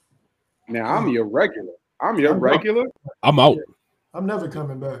 Now I'm your regular. I'm out. I'm never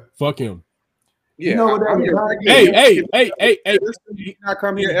coming back. Fuck him. Yeah. You know what hey. He not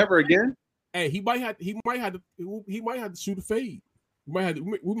come here ever again. Hey, he might have to shoot a fade. We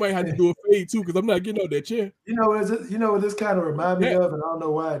might have to do a fade too, because I'm not getting out that chair. You know what this kind of remind me of, and I don't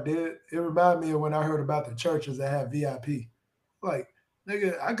know why it did. It reminded me of when I heard about the churches that have VIP. Like,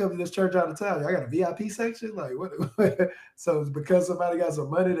 nigga, I come to this church all the time. I got a VIP section. Like, what? So it's because somebody got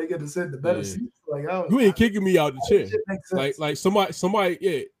some money, they get to sit in the better seats. Like, you ain't kicking me out the chair. Like somebody.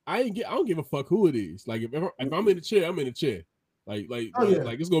 Yeah, I don't give a fuck who it is. Like, if I'm in the chair, I'm in the chair. Like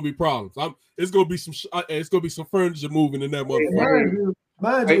it's gonna be problems. It's gonna be some furniture moving in that motherfucker.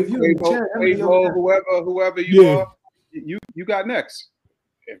 Mind you, if you in the chair, whoever you are, you got next.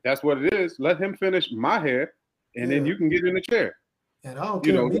 If that's what it is, let him finish my hair, and then you can get in the chair. And I don't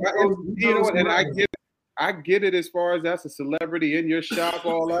care. And I get it as far as that's a celebrity in your shop,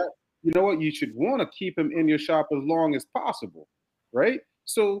 all that. You know what? You should want to keep him in your shop as long as possible, right?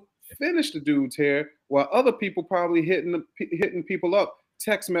 So finish the dude's hair while other people probably hitting people up,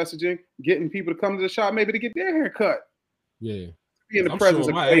 text messaging, getting people to come to the shop maybe to get their hair cut. Yeah. Be in the presence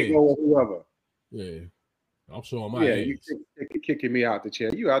of Quavo or whoever. Yeah. I'm showing my ass. You kicking me out the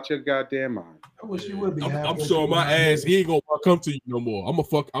chair. You out your goddamn mind. I wish you would be. I'm showing my ass. He ain't gonna come to you no more. I'm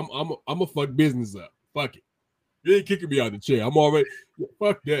a fuck business up. Fuck it. You ain't kicking me out the chair. I'm already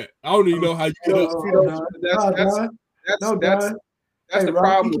fuck that. I don't even know how you get up. That's the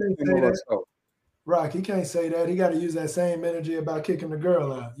problem with Rock, he can't say that. He got to use that same energy about kicking the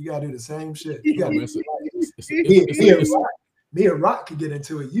girl out. You got to do the same shit. Me and Rock can get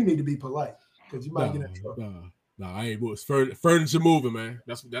into it. You need to be polite because you might get in trouble. Nah, I ain't. It's furniture moving, man.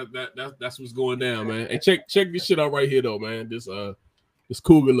 That's what's going down, man. Hey, check this shit out right here, though, man. This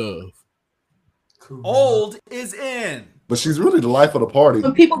Cougar Love. Cool. Old is in, but she's really the life of the party.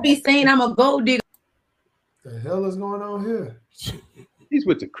 When people be saying I'm a gold digger, the hell is going on here? He's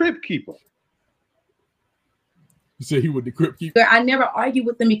with the Crypt Keeper. You said he with the Crypt Keeper? I never argue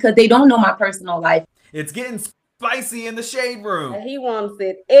with them because they don't know my personal life. It's getting spicy in the shade room. He wants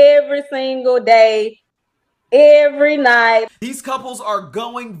it every single day, every night. These couples are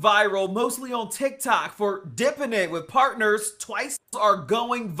going viral, mostly on TikTok, for dipping it with partners. Twice are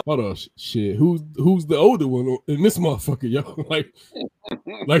going viral. Hold on, shit. Who's the older one in this motherfucker, yo?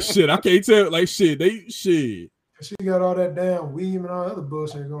 Like shit. I can't tell. Like shit. She got all that damn weave and all other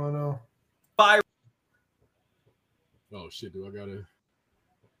bullshit going on. Oh shit! Do I gotta?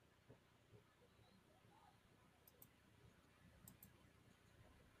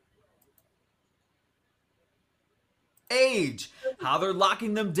 Age, how they're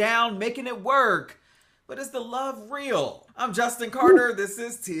locking them down, making it work. But is the love real? I'm Justin Carter. This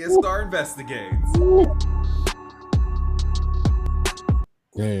is Tia Star Investigates.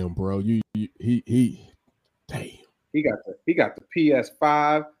 Damn, bro, he damn. He got the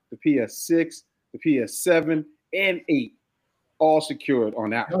PS5, the PS6, the PS7, and 8 all secured on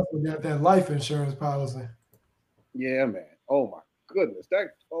that one. You got that life insurance policy. Yeah, man. Oh my goodness.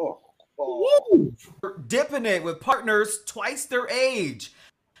 Dipping it with partners twice their age.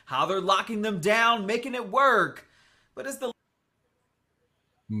 How they're locking them down, making it work. But is the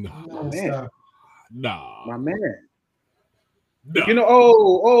my man. Nah. My man. Nah. You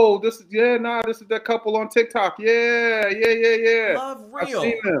know, this is that couple on TikTok. Yeah. Love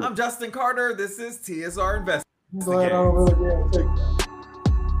real. I'm Justin Carter. This is TSR Investigates. Glad I don't really get on TikTok.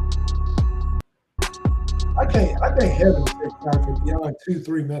 I can't have a TikTok for beyond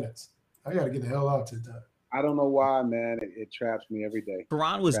 2-3 minutes. I gotta get the hell out TikTok. I don't know why, man. It traps me every day.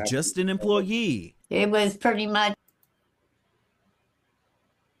 Karan was just an employee. It was pretty much.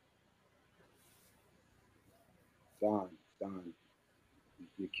 Don,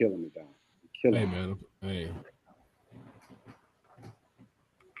 you're killing me, Don. You're killing me. Man. Hey.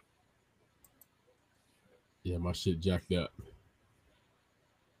 Yeah, my shit jacked up.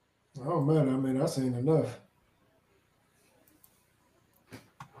 Oh man, I mean, I've seen enough.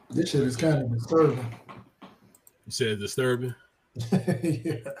 This shit is kind of disturbing. You said disturbing?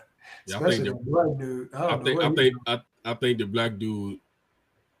 Yeah. Especially the black dude. I think the black dude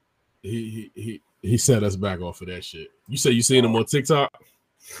he set us back off of that shit. You say you seen him on TikTok?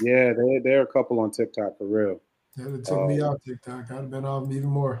 Yeah, they're a couple on TikTok for real. Yeah, they took me off TikTok. I'd have been off even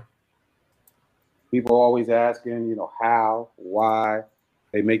more. People always asking, how, why.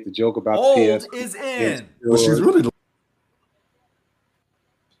 They make the joke about Old is in. Well, she's really.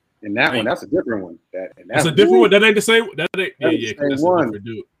 And that one, that's a different one. That's a different one. That ain't the same. That ain't. Yeah, that's one. A different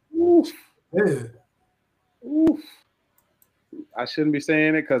dude. Oof. Yeah. Oof. I shouldn't be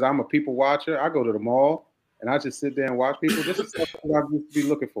saying it because I'm a people watcher. I go to the mall and I just sit there and watch people. This is stuff that I used to be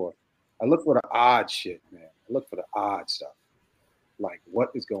looking for. I look for the odd shit, man. I look for the odd stuff. Like,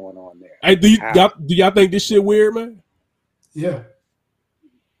 what is going on there? Hey, do y'all think this shit weird, man? Yeah.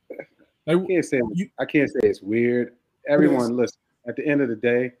 I can't say it's weird. Everyone, listen. At the end of the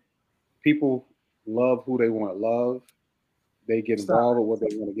day, people love who they want to love. They get involved with what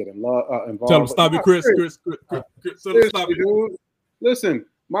they want to get involved. Tell them stop it, Chris. Stop it, dude. Listen,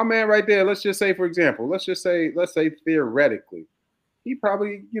 my man right there. Let's just say, for example, let's say theoretically, he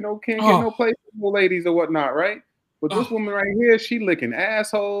probably can't get no place for ladies or whatnot, right? But this woman right here, she licking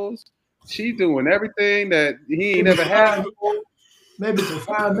assholes. She doing everything that he ain't never had before. Maybe for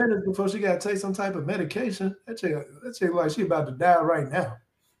 5 minutes before she got to take some type of medication. That chick like she about to die right now.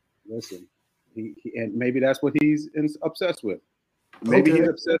 Listen, he and maybe that's what he's obsessed with. Maybe he's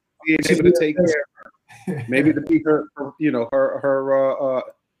obsessed with being able to take care of her. Maybe to be her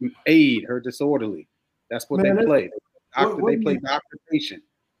aid, her disorderly. That's what they play. They play doctor patient.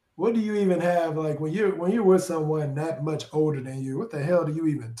 What do you even have like when you're with someone that much older than you? What the hell do you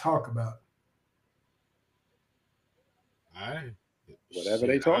even talk about? Whatever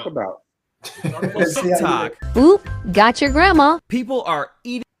they talk about. TikTok. Oop, got your grandma. People are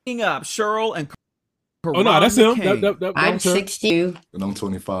eating up Cheryl and Karan. Oh no, that's him. I'm 62. And I'm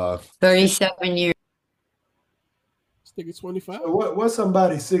 25. 37 years. This nigga 25. So what's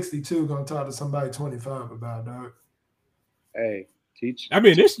somebody 62 gonna talk to somebody 25 about, dog? Hey, teach. I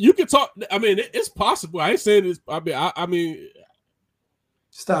mean, you can talk. I mean, it's possible. I ain't saying this. I mean,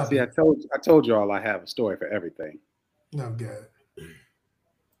 stop. See, I told y'all I have a story for everything. No good.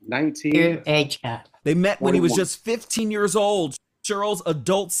 19 age gap. They met when he was just 15 years old. Cheryl's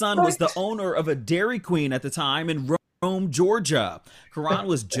adult son was the owner of a Dairy Queen at the time in Rome, Georgia. Karan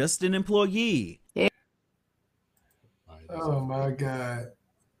was just an employee. Oh my God.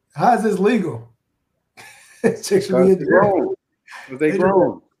 How is this legal? They grown.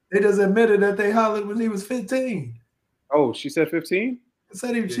 They just admitted that they hollered when he was 15. Oh, she said 15?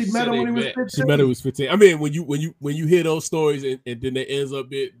 She met him when he was 15. She met him when he was 15. I mean, when you hear those stories and then they ends up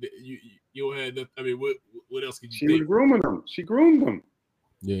you had. I mean, what else could you? She think? was grooming him. She groomed him.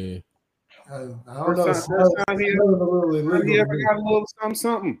 Yeah. I don't know. First time he ever got a little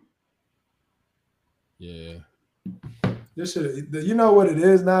something. Yeah. This shit, you know what it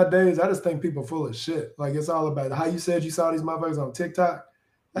is nowadays? I just think people full of shit. Like it's all about how you said you saw these motherfuckers on TikTok.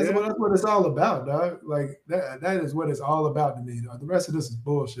 That's what it's all about, dog. Like that is what it's all about to me, dog. The rest of this is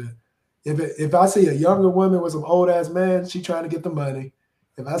bullshit. If I see a younger woman with some old ass man, she trying to get the money.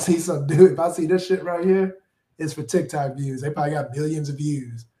 If I see some dude, if I see this shit right here, it's for TikTok views. They probably got millions of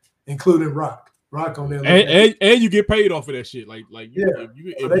views, including Rock on there. And you get paid off of that shit. Like if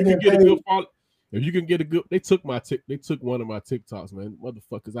you can get a good follow, if you can get a good, they took one of my TikToks, man.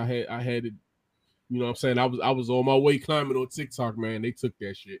 Motherfuckers, I had it. You know what I'm saying? I was on my way climbing on TikTok, man. They took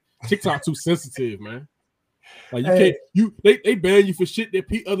that shit. TikTok too sensitive, man. Like they ban you for shit that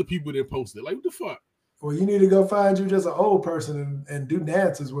other people didn't post it. Like what the fuck? Well, you need to go find you just an old person and do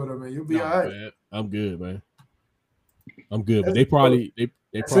dances with them, and you'll be all right. Man. I'm good, man. I'm good, but they probably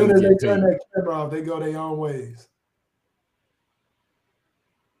as soon as they turn that camera off, they go their own ways.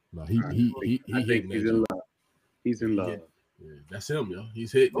 No, he's in love. He's in love. Yeah, that's him, yo.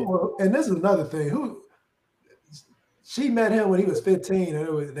 He's hitting it. And this is another thing. She met him when he was 15,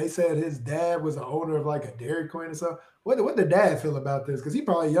 and they said his dad was the owner of like a Dairy Queen or something. What did dad feel about this? Because he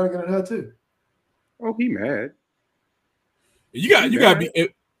probably younger than her too. Oh, he mad. You gotta be,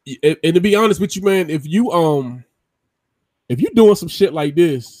 and to be honest with you, man, if you doing some shit like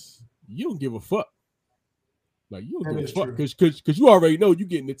this, you don't give a fuck. Like you don't give a fuck because you already know you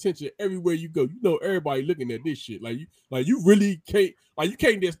getting attention everywhere you go. You know everybody looking at this shit. Like you really can't. Like you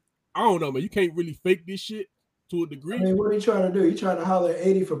can't just. I don't know, man. You can't really fake this shit to a degree. I mean, what are you trying to do? You trying to holler at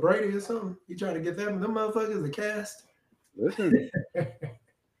 80 for Brady or something? You trying to get them motherfuckers a cast? Listen.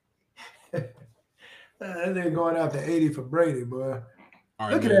 That nigga going after 80 for Brady, boy.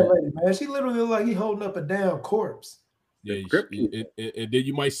 Right, look at that lady, man. She literally look like he holding up a damn corpse. Yeah, and then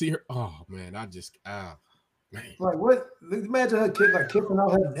you might see her. Oh man, man. Like what? Imagine her kicking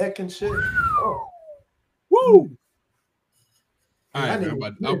out her neck and shit. Oh, woo! They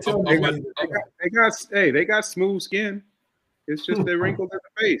got smooth skin. It's just the wrinkles in the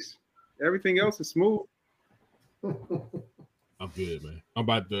face. Everything else is smooth. I'm good, man. I'm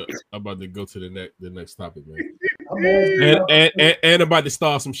about to go to the next topic, man. and I'm about to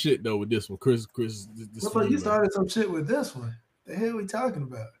start some shit though with this one, Chris. You started some shit with this one. The hell we talking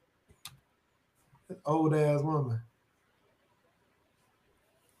about? That old ass woman.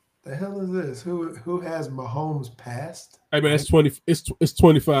 The hell is this? Who has Mahomes passed? Hey man, it's 25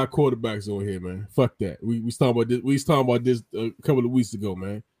 quarterbacks on here, man. Fuck that. We was talking about this. We was talking about this a couple of weeks ago,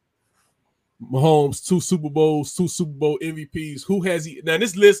 man. Mahomes, 2 Super Bowls, 2 Super Bowl MVPs. Who has he? Now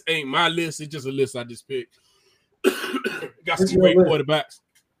this list ain't my list. It's just a list I just picked. Got some great quarterbacks.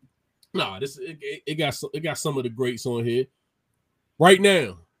 No, it got some of the greats on here. Right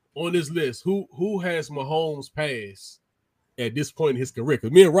now on this list, who has Mahomes passed at this point in his career?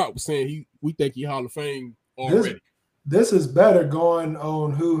 Because me and Rock was saying we think he Hall of Fame already. This is better going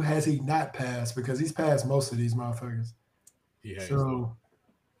on who has he not passed, because he's passed most of these motherfuckers. He has. So,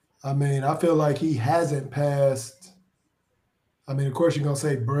 I mean, I feel like he hasn't passed. I mean, of course, you're going to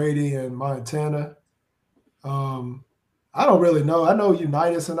say Brady and Montana. I don't really know. I know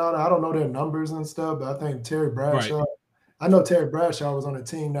Unitas and all that. I don't know their numbers and stuff, but I think Terry Bradshaw. Right. I know Terry Bradshaw was on a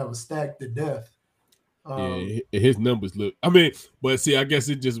team that was stacked to death. Yeah, his numbers look. I mean, but see, I guess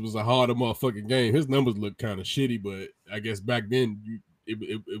it just was a harder motherfucking game. His numbers look kind of shitty, but I guess back then it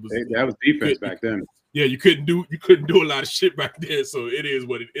was that was defense back then. Yeah, you couldn't do a lot of shit back then. So it is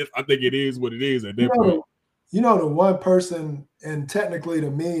what it is. I think it is what it is at that point. You know, the one person, and technically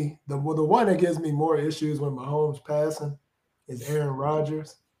to me, the one that gives me more issues when Mahomes passing is Aaron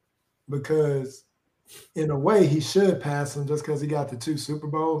Rodgers, because in a way he should pass him just because he got the 2 Super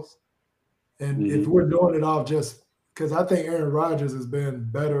Bowls. And if we're doing it off just because I think Aaron Rodgers has been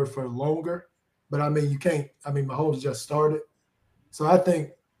better for longer, but I mean, Mahomes just started. So I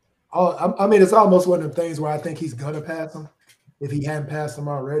think, it's almost one of them things where I think he's going to pass him if he hadn't passed him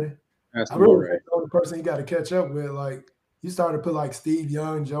already. I really think the only person he got to catch up with, like, you started to put like Steve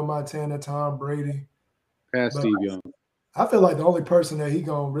Young, Joe Montana, Tom Brady. Steve Young. I feel like the only person that he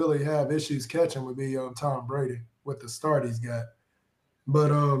going to really have issues catching would be Tom Brady with the start he's got. But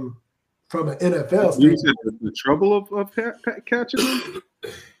from an NFL standpoint, you said the trouble of catching him?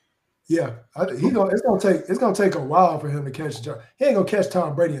 Yeah, it's gonna take a while for him to catch. He ain't gonna catch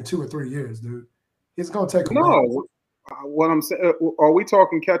Tom Brady in 2 or 3 years, dude. It's gonna take a while. What I'm saying, are we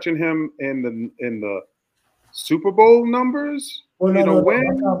talking catching him in the Super Bowl numbers? Well, no.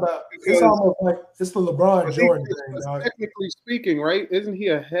 It's almost like it's the LeBron Jordan thing. Technically speaking, right? Isn't he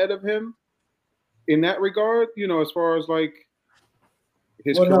ahead of him in that regard? You know, as far as like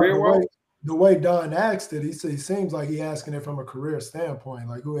his career-wise. The way Don asked it, he seems like he asking it from a career standpoint.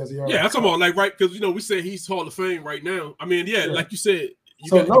 Like, who has he already? Yeah, that's about like right, because we say he's Hall of Fame right now. I mean, yeah, like you said,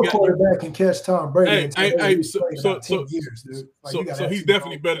 quarterback can catch Tom Brady. So 10 years, dude. So he's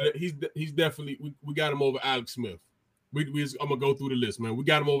definitely better than he's definitely we got him over Alex Smith. I'm gonna go through the list, man. We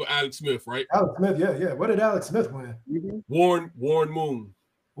got him over Alex Smith, right? Alex Smith, yeah. What did Alex Smith win? Warren Moon.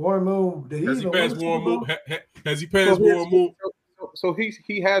 Warren Moon. Has he passed Warren Moon? Has he passed Warren Moon? So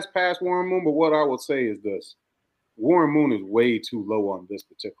he has passed Warren Moon, but what I would say is this: Warren Moon is way too low on this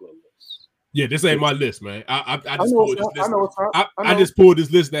particular list. Yeah, this ain't my list, man. I just pulled this list. I just pulled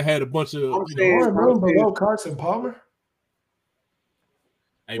this list that had a bunch of Warren Moon below Carson Palmer.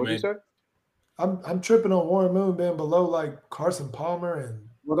 Hey, what man. You say? I'm tripping on Warren Moon being below like Carson Palmer and.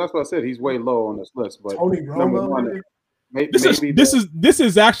 Well, that's what I said. He's way low on this list, but Tony Romo. This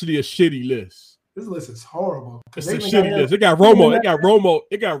is actually a shitty list. This list is horrible. It's a shitty list. It got Romo. It got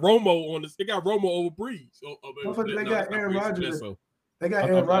Romo on this. It got Romo over Breeze. They got Aaron Rodgers. They got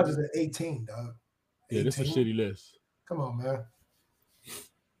Aaron Rodgers at 18, dog. Yeah, this is a shitty list. Come on, man.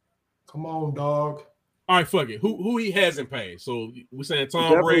 Come on, dog. All right, fuck it. Who he hasn't passed? So we're saying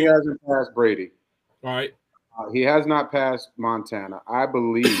Tom Brady hasn't passed Brady. All right. He has not passed Montana. I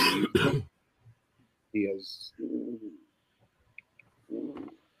believe he has.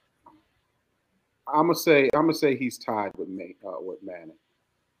 I'm gonna say he's tied with Manning.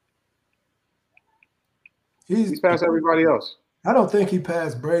 He's passed everybody else. I don't think he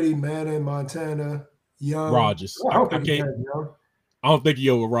passed Brady, Manning, Montana, Young, Rodgers. I don't think he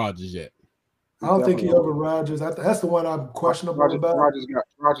over Rodgers yet. I don't think he over Rodgers. That's the one I'm questionable about.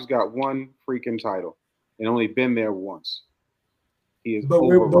 Rodgers got one freaking title and only been there once. He is. But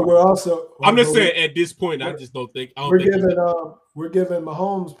we're also. I'm just saying at this point, I just don't think. We're giving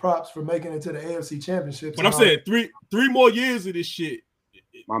Mahomes props for making it to the AFC Championship. But I'm saying three more years of this shit.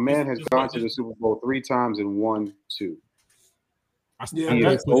 My man has gone to the Super Bowl 3 times and won 2.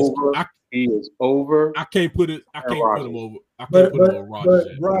 He is over. I can't put him over. But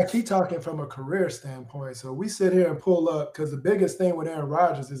Brock, he talking from a career standpoint. So we sit here and pull up because the biggest thing with Aaron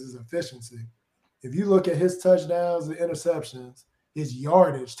Rodgers is his efficiency. If you look at his touchdowns and interceptions, his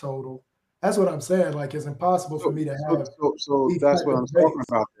yardage total. That's what I'm saying. Like, it's impossible for me to have. So that's what I'm talking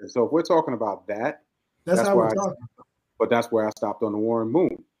about. So if we're talking about that, that's how we're talking. But that's where I stopped on the Warren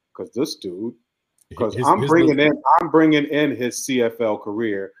Moon because this dude. Because I'm bringing in his CFL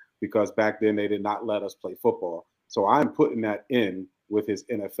career because back then they did not let us play football. So I'm putting that in with his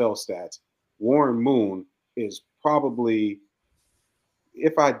NFL stats. Warren Moon is probably,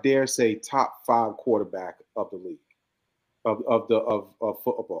 if I dare say, top 5 quarterback of the league. Of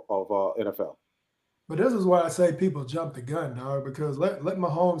football of NFL. But this is why I say people jump the gun, dog. Because let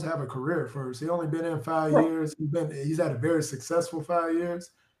Mahomes have a career first. He only been in 5 years. He's had a very successful 5 years.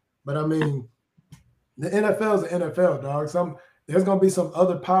 But I mean, the NFL is the NFL, dog. There's gonna be some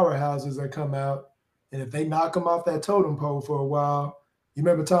other powerhouses that come out, and if they knock them off that totem pole for a while, you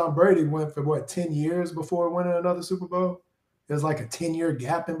remember Tom Brady went for 10 years before winning another Super Bowl. There's like a 10-year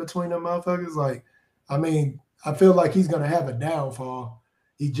gap in between them motherfuckers. Like, I mean. I feel like he's going to have a downfall.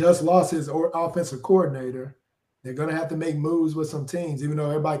 He just lost his offensive coordinator. They're going to have to make moves with some teams, even though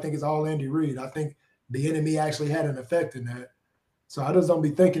everybody think it's all Andy Reid. I think the enemy actually had an effect in that. So I just don't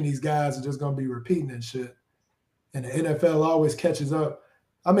be thinking these guys are just going to be repeating that shit. And the NFL always catches up.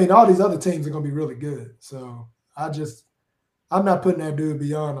 I mean, all these other teams are going to be really good. So I'm not putting that dude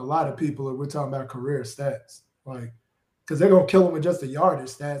beyond a lot of people if we're talking about career stats. Like, because they're going to kill him with just the yardage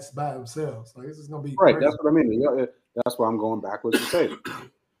stats by themselves. Like, this is going to be right. crazy. That's what I mean. That's why I'm going backwards to say.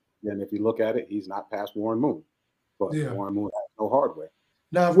 And if you look at it, he's not past Warren Moon. But Warren Moon has no hardware.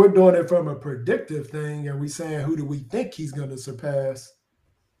 Now, if we're doing it from a predictive thing and we saying who do we think he's going to surpass,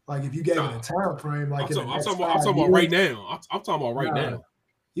 like if you gave it a time frame, like I'm talking about right now. I'm talking about right now.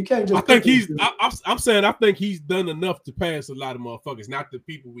 You can't just. I'm saying I think he's done enough to pass a lot of motherfuckers, not the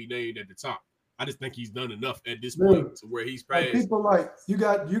people we named at the top. I just think he's done enough at this point to where he's passed. Like people like you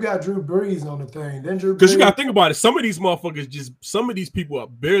got Drew Brees on the thing. Then Drew because you got to think about it. Some of these motherfuckers some of these people are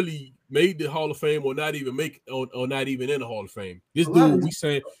barely made the Hall of Fame or not even or not even in the Hall of Fame. This dude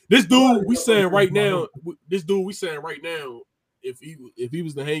we saying right now, if he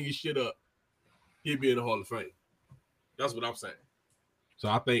was to hang his shit up, he'd be in the Hall of Fame. That's what I'm saying. So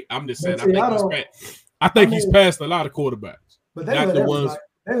I think he's passed a lot of quarterbacks. But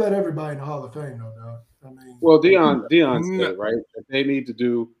they let everybody in the Hall of Fame, though, dog. I mean, well, Deion said, right? That they need to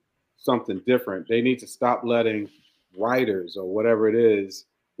do something different. They need to stop letting writers or whatever it is,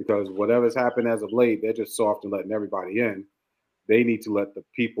 because whatever's happened as of late, they're just soft and letting everybody in. They need to let the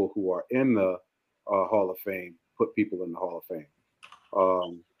people who are in the Hall of Fame put people in the Hall of Fame.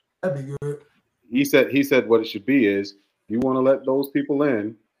 That'd be good. He said what it should be is you want to let those people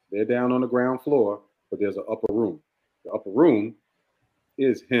in. They're down on the ground floor, but there's an upper room. The upper room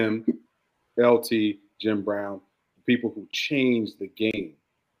is him, LT, Jim Brown, people who changed the game,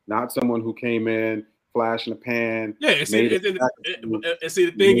 not someone who came in, flash in the pan. Yeah, and see, the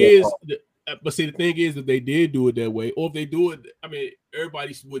thing is that they did do it that way, or if they do it, I mean,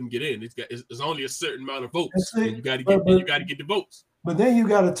 everybody wouldn't get in. It's only a certain amount of votes, and you got to get the votes. But then you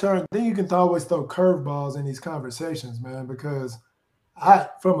got to turn. Then you can always throw curveballs in these conversations, man. Because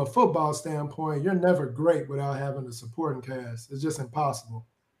from a football standpoint, you're never great without having a supporting cast. It's just impossible.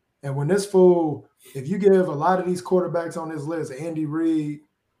 And when this fool, if you give a lot of these quarterbacks on this list, Andy Reid,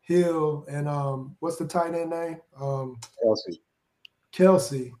 Hill, and what's the tight end name?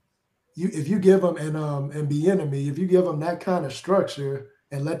 Kelsey. If you give them and Bieniemy, if you give them that kind of structure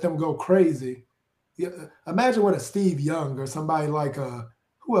and let them go crazy, imagine what a Steve Young or somebody like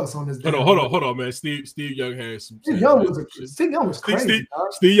who else on this? Hold on, man. Steve Young had some. Steve Young was crazy.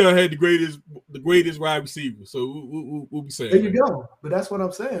 Steve Young had the greatest wide receiver. So we'll be saying. There you go. But that's what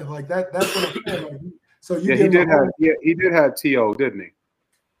I'm saying. Like that's what I'm saying. Like, so he did have T.O., didn't he?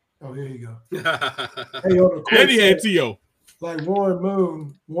 Oh, here you go. And he had T.O. Like Warren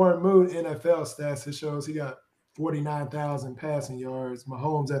Moon NFL stats, it shows he got 49,000 passing yards.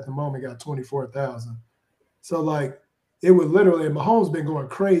 Mahomes at the moment got 24,000. So like it would literally, Mahomes been going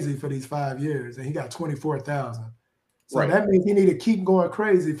crazy for these 5 years, and he got 24,000. So that means he need to keep going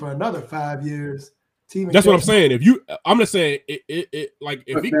crazy for another 5 years. That's what I'm saying. I'm just saying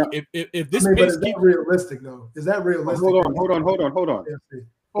if this pace keeps realistic though, is that realistic? Hold on.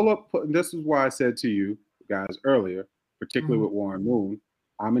 Hold up. This is why I said to you guys earlier, particularly with Warren Moon,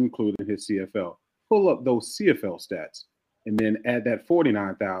 I'm including his CFL. Pull up those CFL stats and then add that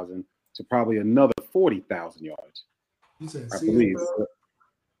 49,000 to probably another 40,000 yards. You said I CFL? believe.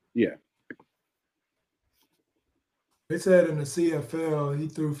 Yeah. They said in the CFL he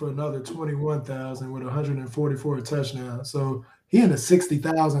threw for another 21,000 with 144 touchdowns. So he in the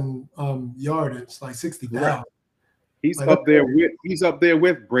 60,000 yardage, like 60,000. Right. He's up there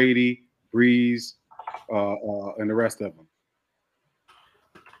with Brady, Breeze, and the rest of them.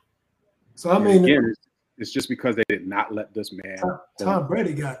 So I mean, again, it's just because they did not let this man. Tom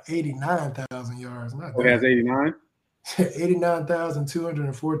Brady got 89,000 yards. He has 89.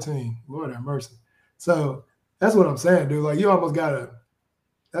 89,214. Lord have mercy. So that's what I'm saying, dude. Like you almost got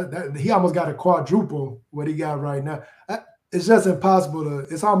he almost got a quadruple what he got right now. It's just impossible to.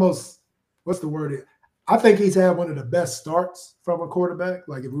 It's almost what's the word? I think he's had one of the best starts from a quarterback.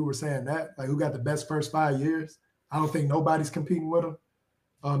 Like if we were saying that, like who got the best first 5 years, I don't think nobody's competing with him.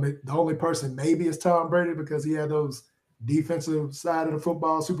 The only person maybe is Tom Brady because he had those defensive side of the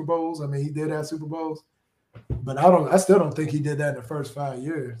football Super Bowls. I mean, he did have Super Bowls, but I still don't think he did that in the first 5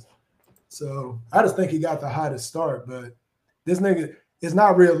 years. So I just think he got the hottest start, but this nigga, it's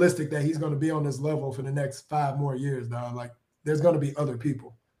not realistic that he's going to be on this level for the next 5 more years, dog. Like there's going to be other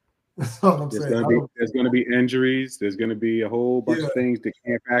people. That's all I'm saying. There's going to be injuries. There's going to be a whole bunch of things that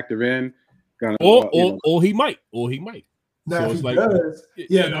can't factor in. Or he might. Now, so if he does,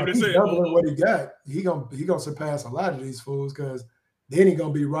 he's doubling what he got. He gonna surpass a lot of these fools because then he's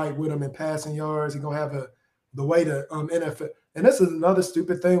gonna be right with them in passing yards. He's gonna have the way to NFL. And this is another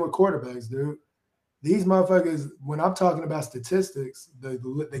stupid thing with quarterbacks, dude. These motherfuckers, when I'm talking about statistics,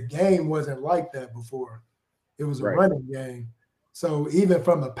 the game wasn't like that before. It was a running game. So even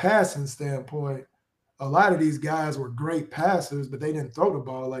from a passing standpoint, a lot of these guys were great passers, but they didn't throw the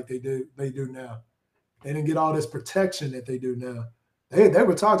ball like they do now. They didn't get all this protection that they do now. They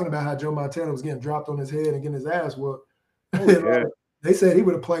were talking about how Joe Montana was getting dropped on his head and getting his ass whooped. They said he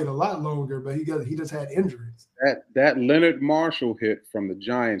would have played a lot longer, but he just had injuries. That Leonard Marshall hit from the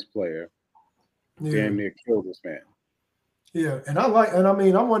Giants player damn near killed this man. Yeah, and I'm one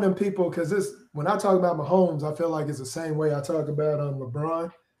of them people because when I talk about Mahomes, I feel like it's the same way I talk about LeBron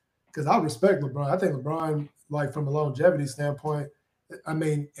because I respect LeBron. I think LeBron, like from a longevity standpoint, I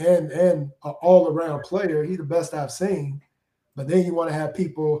mean, and an all-around player, he's the best I've seen. But then you want to have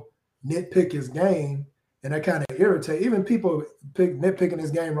people nitpick his game, and that kind of irritate. Even people nitpicking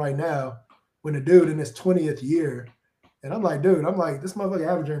his game right now when the dude in his 20th year. And I'm like, dude, this motherfucker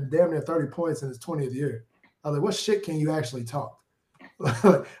averaging damn near 30 points in his 20th year. I was like, what shit can you actually talk?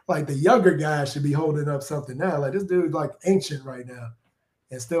 Like the younger guys should be holding up something now. Like this dude's like ancient right now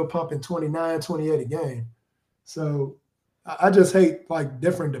and still pumping 29, 28 a game. So I just hate like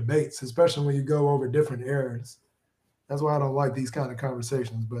different debates, especially when you go over different eras. That's why I don't like these kind of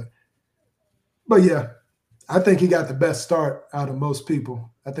conversations. But yeah, I think he got the best start out of most people.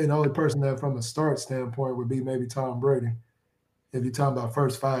 I think the only person that from a start standpoint would be maybe Tom Brady, if you're talking about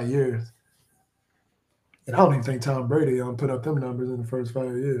first 5 years. And I don't even think Tom Brady put up them numbers in the first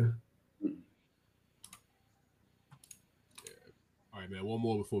 5 years. All right, man. One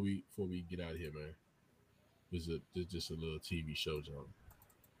more before we get out of here, man. This is just a little TV show, John.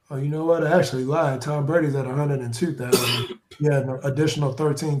 Oh, you know what? I actually lied. Tom Brady's at 102,000. He had an additional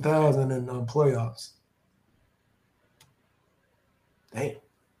 13,000 in playoffs. Damn.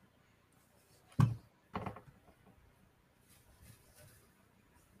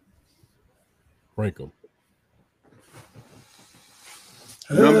 Rank them.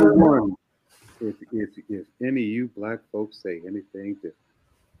 Number one. If any of you black folks say anything different,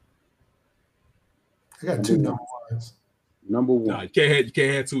 I got two number ones. Number one. Nah, you can't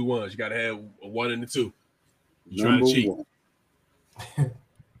have 2 1s. You gotta have a 1 and a 2. You're Number trying to cheat. one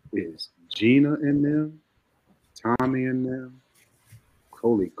is Gina in them, Tommy in them,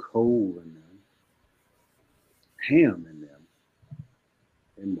 Coley Cole in them, Ham in them,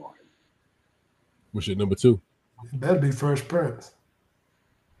 and Martin. What's your number 2? It better be Fresh Prince.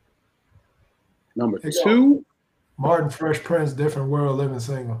 Number 2, Martin, Fresh Prince, Different World, Living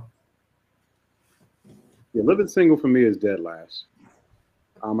Single. Yeah, Living Single for me is dead last.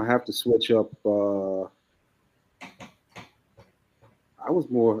 I have to switch up. I'm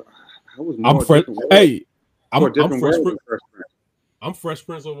Fresh. Hey, I'm Fresh Prince. Prince. I'm Fresh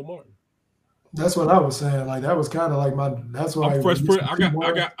Prince over Martin. That's what I was saying. Like that was kind of like my. That's why I'm Fresh Prince.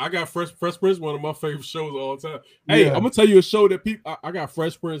 I got Fresh Prince. One of my favorite shows of all time. Hey, Yeah. I'm gonna tell you a show that people. I got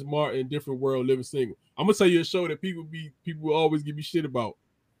Fresh Prince, Martin, Different World, Living Single. I'm gonna tell you a show that people will always give me shit about.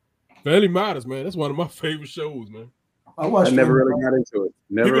 Family Matters, man. That's one of my favorite shows, man. I never really got into it.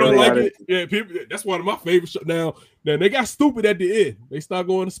 People don't like it. Yeah, people. That's one of my favorite shows. Now they got stupid at the end. They start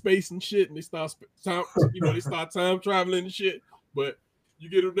going to space and shit, and they start they start time traveling and shit. But you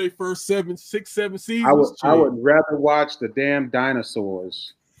get them their first 6, 7 seasons. I would rather watch the damn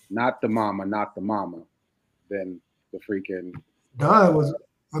dinosaurs, not the mama, than the freaking. Don was.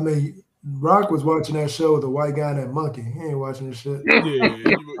 I mean, Rock was watching that show with the white guy and that monkey. He ain't watching this shit.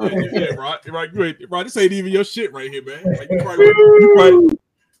 Yeah, Rock. Right. This ain't even your shit right here, man. Like, you probably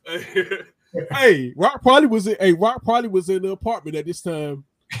hey, Rock probably was in. Hey, Rock probably was in the apartment at this time.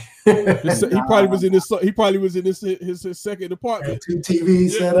 He probably was in this. He probably was in his second apartment. 2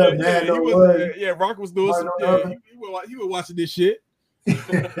 TVs set up. Rock was doing some. Yeah, he was watching this shit. I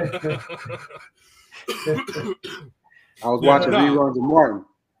was watching reruns of Martin.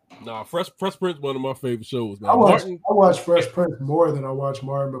 Nah, Fresh Prince, one of my favorite shows, man. I watched Fresh Prince more than I watched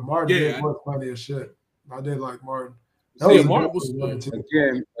Martin, but Martin did was funny as shit. I did like Martin. Martin was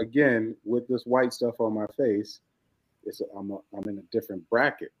again with this white stuff on my face. I'm in a different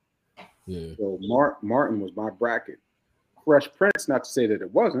bracket. Yeah. So Martin was my bracket. Fresh Prince, not to say that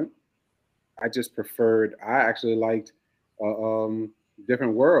it wasn't. I just preferred. I actually liked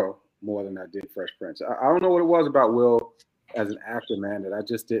Different World more than I did Fresh Prince. I don't know what it was about Will as an actor, man, that I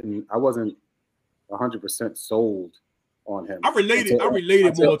just didn't. I wasn't 100% sold on him. I related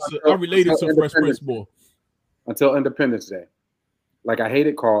to Fresh Prince more until Independence Day. Like I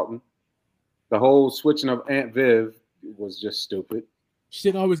hated Carlton. The whole switching of Aunt Viv was just stupid.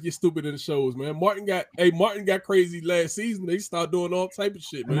 Shit always gets stupid in the shows, man. Martin got crazy last season. They start doing all type of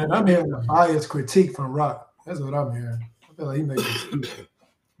shit, man. I'm hearing a biased critique from Rock. That's what I'm hearing. I feel like he makes it stupid.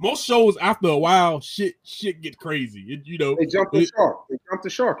 Most shows after a while, shit get crazy. They jump the shark. They jump the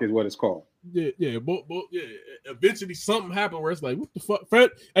shark is what it's called. Yeah. But eventually something happened where it's like, what the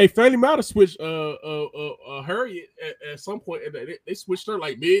fuck? Hey, Family Matters switched Harriet at some point, and they switched her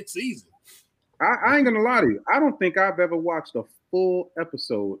like mid-season. I ain't gonna lie to you. I don't think I've ever watched a full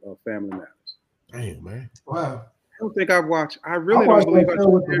episode of Family Matters. Damn, man. Wow. I don't think I've watched. I really don't believe I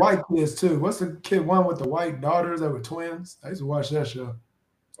with the white kids too. What's the kid one with the white daughters that were twins? I used to watch that show.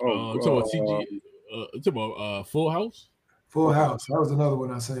 Talking about Full House. Full House. That was another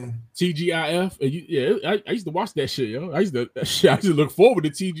one I seen. TGIF. I used to watch that shit, yo. I used to look forward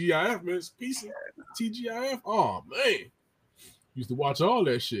to TGIF, man. It's a piece of TGIF. Oh man, used to watch all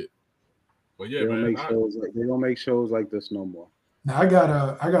that shit. But yeah, they don't make shows like this no more. Now I got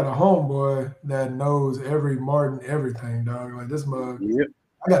a homeboy that knows every Martin everything, dog. Like this mug. Yep.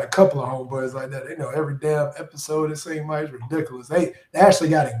 I got a couple of homeboys like that. They know every damn episode. It seems like it's ridiculous. They actually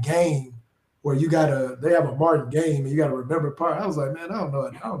got a game where they have a Martin game and you gotta remember part. I was like, man, I don't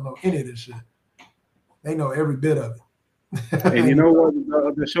know any of this shit. They know every bit of it. And you know what?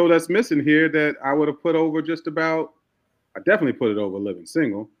 The show that's missing here that I would have put over just about, I definitely put it over Living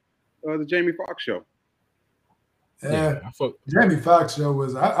Single, the Jamie Foxx show. Yeah, Jamie Foxx show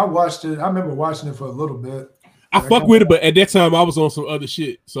was. I watched it. I remember watching it for a little bit. I fuck with it, but at that time I was on some other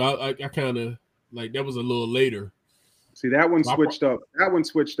shit, so I kind of like that was a little later. See, that one switched up. That one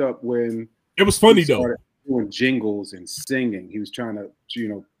switched up when it was funny though. Doing jingles and singing, he was trying to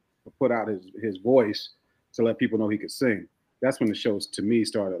put out his voice to let people know he could sing. that's when the shows to me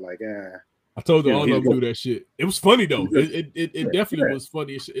started like, I told you Yeah, all he's of them good. do that shit. It was funny though. Yeah. It definitely Yeah. was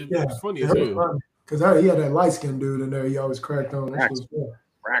funny. It Yeah, was funny as that was hell. funny. Because he had that light skinned dude in there. He always cracked on. That shit was funny.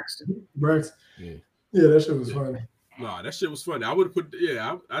 Braxton. Braxton. Yeah. Yeah, that shit was funny. Nah, that shit was funny. I would have put,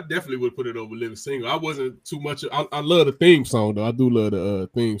 I definitely would have put it over Living Single. I wasn't too much. I love the theme song though. I do love the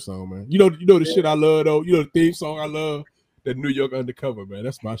theme song, man. You know the shit I love though. You know the theme song I love, that New York Undercover, man.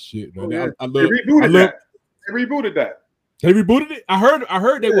 That's my shit, man. Oh, yeah. I love. They rebooted that. They rebooted that. They rebooted it. I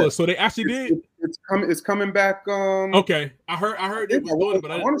heard they was. So they actually did. It's coming back. Okay, I heard they was doing it, but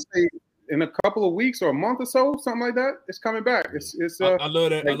I want to say in a couple of weeks or a month or so, something like that. It's coming back. It's. I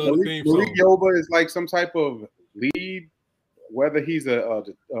love that. Like I love the theme song. Malik Yoba is like some type of lead, whether he's a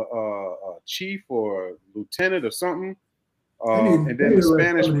chief or lieutenant or something. And then the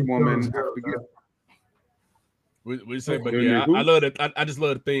Spanish woman, I forget. What you say? But yeah, I love it. I just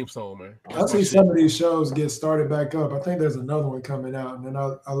love the theme song, man. I see some of these shows get started back up. I think there's another one coming out, and then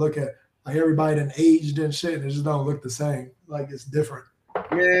I look at like everybody done aged and shit, and it just don't look the same. Like it's different.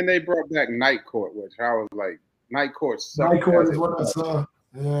 Man, they brought back Night Court, which I was like, Night Court sucked. Night Court is what I saw.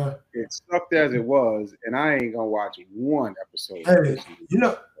 Yeah, it sucked as it was, and I ain't gonna watch one episode. Hey, you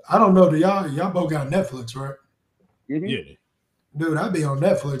know, I don't know. Do y'all both got Netflix, right? Mm-hmm. Yeah. Dude, I be on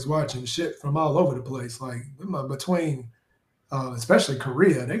Netflix watching shit from all over the place. Like between, especially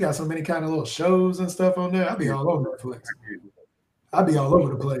Korea, they got so many kind of little shows and stuff on there. I be all over Netflix. I be all over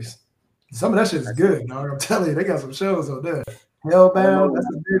the place. Some of that shit is good, dog. I'm telling you, they got some shows on there. Hellbound, that's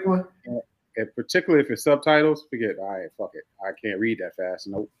a big one. And particularly if it's subtitles, forget. All right, fuck it. I can't read that fast.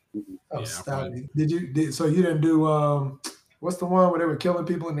 Nope. Oh, stop it. So you didn't do what's the one where they were killing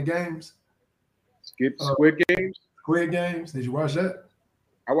people in the games? Squid Games. Squid Games. Did you watch that?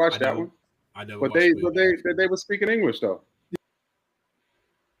 I watched that one. I never. But they were speaking English though.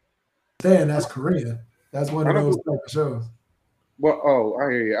 Damn, that's Korean. That's one of those type of shows. Well,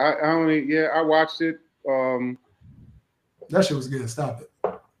 I hear you. I watched it. That shit was good. Stop it.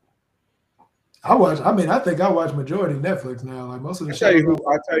 I think I watch majority Netflix now. Like most of the shows.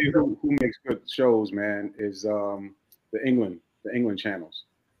 I tell you who makes good shows, man, is the England channels.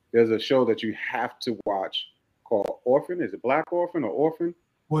 There's a show that you have to watch called Orphan. Is it Black Orphan or Orphan?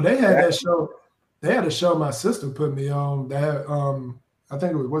 Well, they had that show. They had a show my sister put me on. That I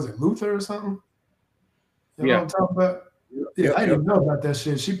think it was it Luther or something? You know what I'm talking about? Yeah, I didn't know about that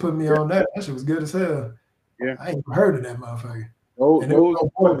shit. She put me on that. That shit was good as hell. Yeah, I ain't heard of that motherfucker. I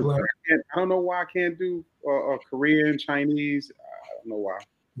don't know why I can't do Korean, Chinese. I don't know why.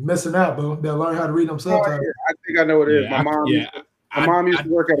 You're missing out, bro. Better learn how to read them subtitles. I think I know what it is. My mom used to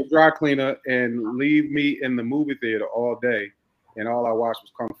work at a dry cleaner and leave me in the movie theater all day, and all I watched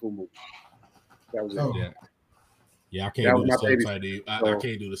was kung fu movies. That was it. Yeah, I can't do the subtitles. I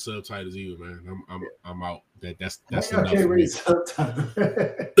can't do the subtitles either, man. I'm out. That's enough. I can't read subtitles.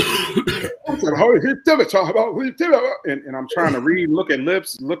 And I'm trying to read, look at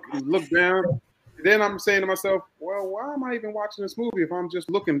lips, look down. Then I'm saying to myself, well, why am I even watching this movie if I'm just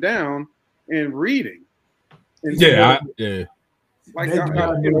looking down and reading? And like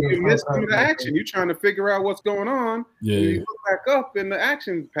you miss some of the action. You're trying to figure out what's going on. Yeah. And you look back up and the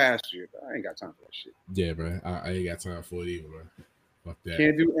action passed you. I ain't got time for that shit. Yeah, man. I ain't got time for it either, man. Fuck that.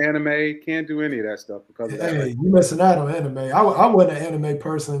 Can't do anime. Can't do any of that stuff because of that. Hey, you missing out on anime. I wasn't an anime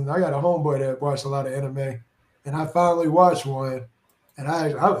person. I got a homeboy that watched a lot of anime, and I finally watched one, and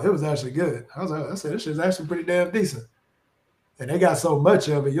it was actually good. I said this shit's actually pretty damn decent. And they got so much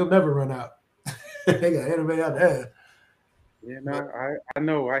of it, you'll never run out. They got anime out there. Yeah, no, I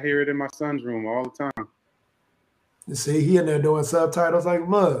know. I hear it in my son's room all the time. You see, he in there doing subtitles like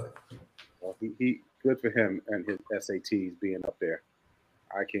mud. Well, he good for him and his SATs being up there.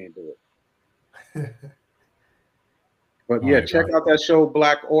 I can't do it. But yeah, check out that show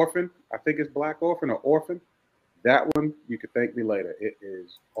Black Orphan. I think it's Black Orphan or Orphan. That one, you can thank me later. It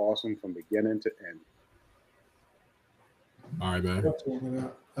is awesome from beginning to end. All right, man.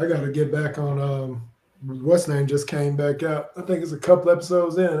 I got to get back on what's name just came back out. I think it's a couple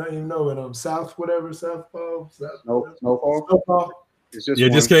episodes in. I don't even know it. Southpaw. Snowfall. It's just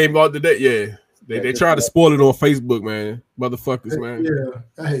just came out today. Yeah. They tried to spoil it on Facebook, man. Motherfuckers, man. Yeah,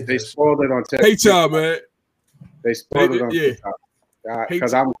 I hate they spoiled it on TikTok. Hate y'all, man. They spoiled it on TikTok.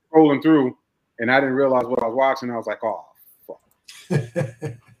 Because I was scrolling through and I didn't realize what I was watching. I was like, oh, fuck.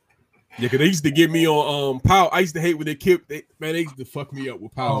 Yeah, because they used to get me on Power. I used to hate when they they used to fuck me up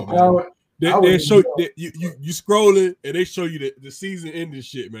with Power. They show you scrolling and they show you the season ending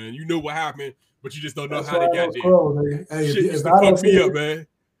shit, man. You know what happened, but you just don't know how they got there. Hey, shit used to fuck me up, man.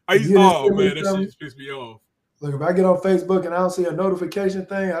 That shit pissed me off. Look, if I get on Facebook and I don't see a notification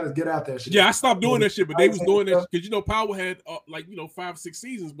thing, I just get out that shit. Yeah, I stopped doing that shit, but they was doing that because Power had 5-6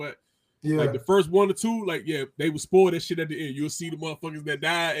 seasons, but like the first 1 or 2, like they would spoil that shit at the end. You'll see the motherfuckers that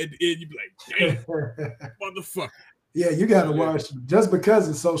die at the end. You be like, damn, motherfucker. Yeah, you gotta watch just because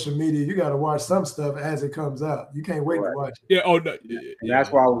it's social media. You gotta watch some stuff as it comes out. You can't wait to watch it. Yeah, no, and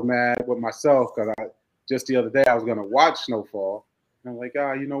that's why I was mad with myself because just the other day I was gonna watch Snowfall, and I'm like,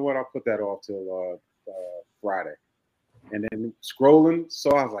 you know what? I'll put that off till Friday. And then scrolling, so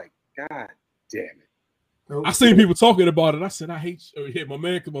I was like, God damn it. Nope. I seen people talking about it. I said, I hate my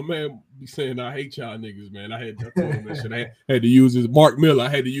man, because my man be saying, I hate y'all niggas, man. I told him that shit. I had to use his Mark Miller. I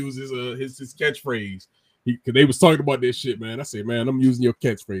had to use his catchphrase. Because they was talking about this shit, man. I said, man, I'm using your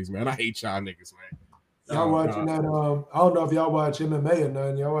catchphrase, man. I hate y'all niggas, man. Y'all watching that? I don't know if y'all watch MMA or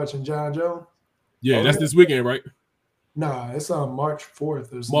nothing. Y'all watching John Jones? Yeah, that's this weekend, right? Nah, it's on March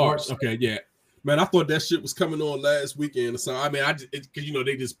 4th. March. Okay, yeah. Man, I thought that shit was coming on last weekend or something. I mean, because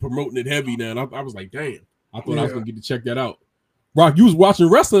they just promoting it heavy now. And I was like, damn. I thought I was gonna get to check that out. Rock, you was watching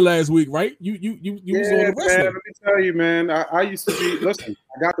wrestling last week, right? You was on the wrestling. Man, let me tell you, man. I used to be. Listen,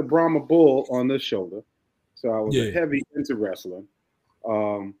 I got the Brahma Bull on this shoulder, so I was heavy into wrestling.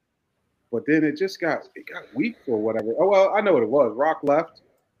 But then it got weak or whatever. Oh well, I know what it was. Rock left,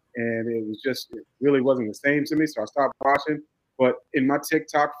 and it really wasn't the same to me. So I stopped watching. But in my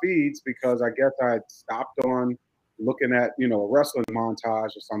TikTok feeds, because I guess I had stopped on looking at, a wrestling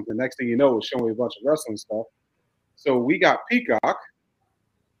montage or something. Next thing you know, it was showing me a bunch of wrestling stuff. So we got Peacock.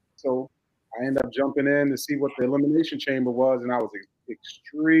 So I ended up jumping in to see what the Elimination Chamber was, and I was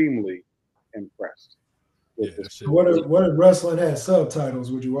extremely impressed with this. What if wrestling has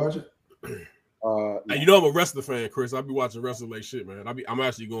subtitles? Would you watch it? I'm a wrestler fan, Chris. I'll be watching wrestling like shit, man. I'm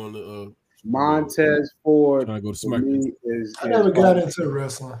actually going to Montez Ford. Trying to go to SmackDown. I never got into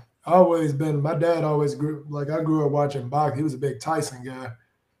wrestling. My dad always grew up watching boxing. He was a big Tyson guy.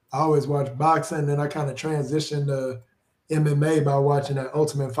 I always watched boxing, and then I kind of transitioned to MMA by watching that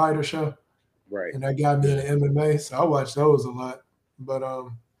Ultimate Fighter show. Right. And that got me into MMA, so I watched those a lot. But I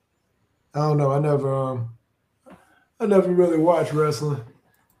don't know. I never really watched wrestling.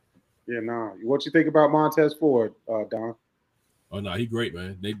 Yeah, nah. What you think about Montez Ford, Don? Oh no, he great,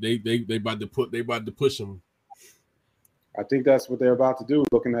 man. They about to push him. I think that's what they're about to do.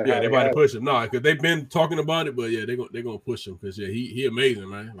 Looking at they're about to push him. No, because they've been talking about it, but yeah, they're gonna push him because he amazing,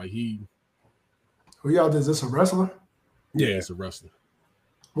 man. Like Who y'all is this a wrestler? Yeah, it's a wrestler.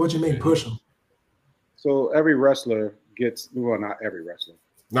 What you mean push him? So every wrestler gets not every wrestler.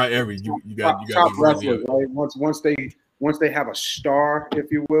 Not every you got top wrestlers, right? Once they have a star, if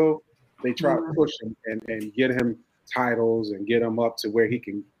you will, they try to push him and get him titles and get him up to where he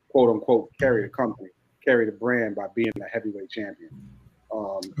can quote unquote carry the company, carry the brand by being a heavyweight champion.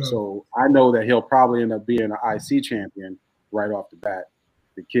 So I know that he'll probably end up being an IC champion right off the bat.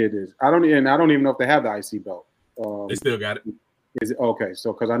 The kid is. I don't even know if they have the IC belt. They still got it. Is it okay?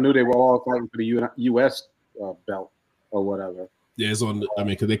 So because I knew they were all fighting for the US belt or whatever. Yeah, it's on.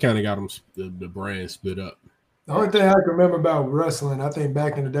 Because they kind of got them the brand split up. The only thing I can remember about wrestling, I think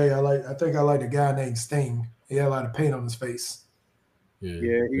back in the day, I liked a guy named Sting. He had a lot of paint on his face.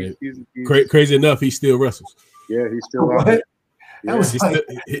 Yeah, he's crazy enough. He still wrestles. Yeah, he's still out there. Yeah. He's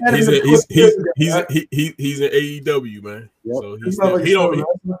in AEW, man. Yep. So he's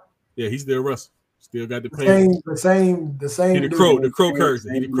still wrestling. Still got the paint. The same. The crow curse.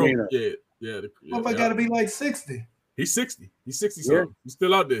 He the crow. Yeah. I got to be like 60. He's 60. He's 60 something. Yeah. He's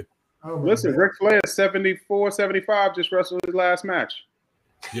still out there. Oh, listen, Ric Flair 74, 75 just wrestled his last match.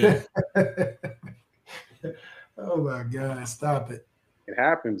 Yeah. Oh my God! Stop it. It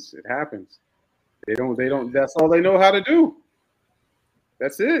happens. They don't. That's all they know how to do.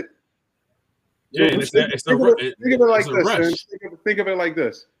 That's it. Yeah, so think of it like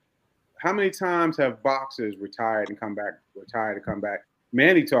this. How many times have boxers retired and come back?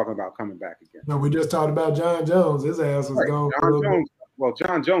 Manny talking about coming back again. No, we just talked about John Jones. His ass was gone.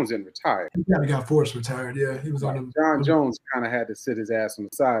 John Jones didn't retire. He kind of got forced retired. Yeah, he was on him. John Jones kind of had to sit his ass on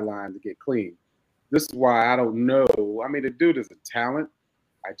the sideline to get clean. This is why I don't know. I mean, the dude is a talent.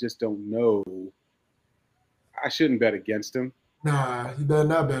 I just don't know. I shouldn't bet against him. Nah, you better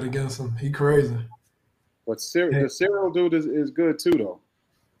not bet against him. He crazy. But the Cyril dude is good too, though.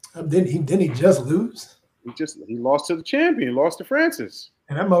 Didn't he just lose? He lost to the champion. Lost to Francis.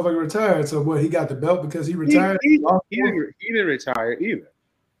 And that motherfucker retired. So what? He got the belt because he retired. He didn't retire either.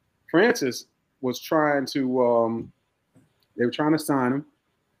 Francis was trying to. They were trying to sign him.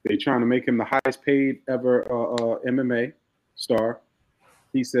 They trying to make him the highest paid ever MMA star.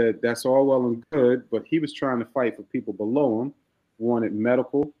 He said that's all well and good, but he was trying to fight for people below him. Wanted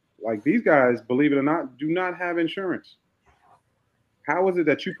medical, Like these guys, believe it or not, do not have insurance. How is it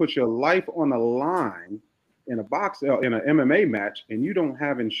that you put your life on the line in a box in an MMA match and you don't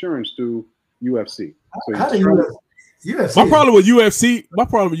have insurance through UFC? So How do UFC? My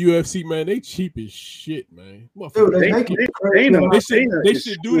problem with UFC, man, they cheap as shit, man. Dude, they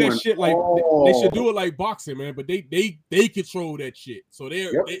should do that shit like they should do it like boxing, man. But they control that shit. So they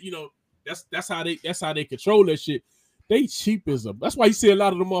you know, that's how they control that shit. They cheap as a. That's why you see a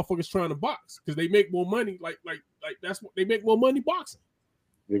lot of the motherfuckers trying to box because they make more money. Like that's what they make more money boxing.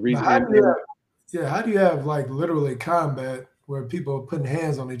 The reason. How do you have like literally combat where people are putting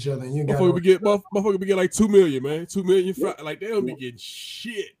hands on each other and you got motherfucker be get like 2 million, man. 2 million like they don't be getting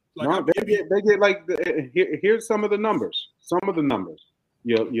shit. Like no, they get like here's some of the numbers. Some of the numbers.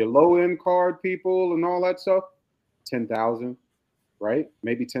 Your low end card people and all that stuff, 10,000, right?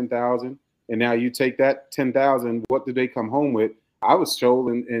 Maybe 10,000. And now you take that 10,000. What did they come home with? I was showed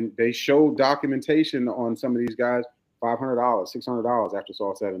and they showed documentation on some of these guys, $500, $600 after it's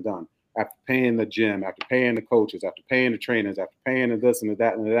all said and done. After paying the gym, after paying the coaches, after paying the trainers, after paying the this and the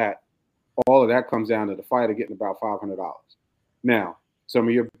that and the that, all of that comes down to the fighter getting about $500. Now, some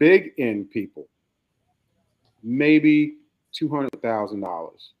of your big end people, maybe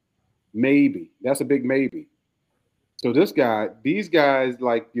 $200,000. Maybe. That's a big maybe. So these guys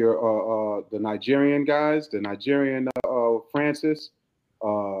like your the Nigerian guys, the Nigerian Francis,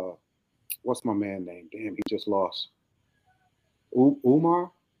 what's my man name? Damn, he just lost. Umar?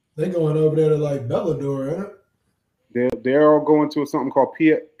 They going over there to like Bellator, ain't it? They're all going to something called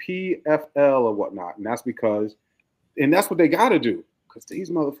PFL or whatnot, and that's what they got to do because these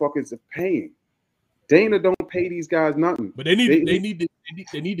motherfuckers are paying. Dana don't pay these guys nothing, but they need to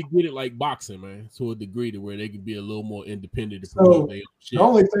get it like boxing, man, to a degree to where they can be a little more independent. So the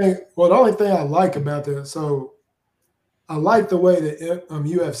only thing I like about that, so I like the way that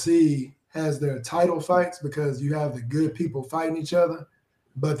UFC has their title fights because you have the good people fighting each other,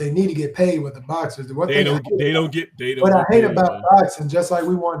 but they need to get paid with the boxers. What I hate about boxing, just like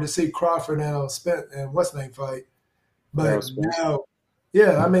we wanted to see Crawford and what's name fight, but now.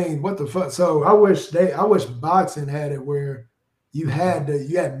 Yeah, I mean, what the fuck? So I wish boxing had it where you had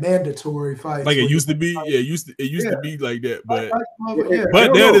mandatory fights. Like it used to be. Yeah, it used to be like that. But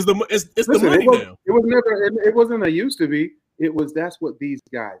that is it's the money now. It wasn't a used to be. That's what these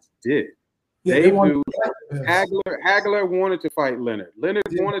guys did. Yeah, they do. Hagler wanted to fight Leonard. Leonard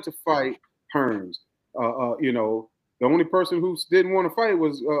wanted to fight Hearns. You know, the only person who didn't want to fight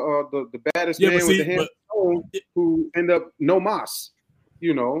was the baddest man with the hand who ended up no mas.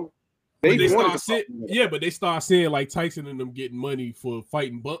 You know, but they start seeing like Tyson and them getting money for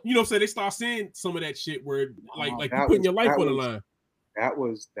fighting. But you know what I'm saying? They start seeing some of that shit where like you putting your life on the line. That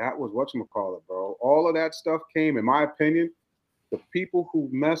was whatchamacallit, bro. All of that stuff came, in my opinion, the people who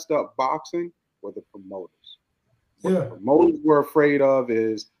messed up boxing were the promoters. What the promoters were afraid of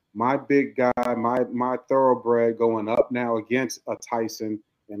is my big guy, my thoroughbred going up now against a Tyson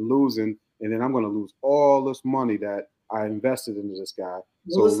and losing, and then I'm going to lose all this money that I invested into this guy.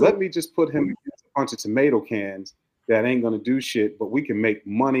 So let me just put him against a bunch of tomato cans that ain't gonna do shit, but we can make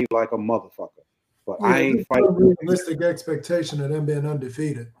money like a motherfucker. But I ain't fighting. Realistic expectation of them being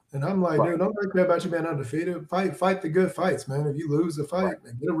undefeated, and I'm like, dude, don't care about you being undefeated. Fight the good fights, man. If you lose the fight,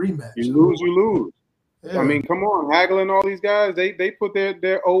 get a rematch. You lose. Yeah. I mean, come on, Hagler and all these guys, they put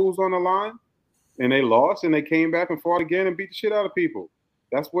their O's on the line, and they lost, and they came back and fought again and beat the shit out of people.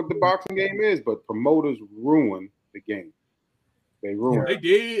 That's what the boxing game is. But promoters ruin the game. They ruined. They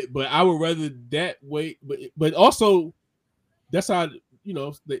did, but I would rather that way. But also, that's how you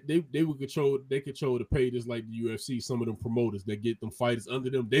know they would control. They control the pay just like the UFC. Some of them promoters that get them fighters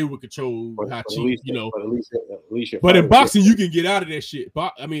under them, they would control how cheap. You know, but in boxing, you can get out of that shit.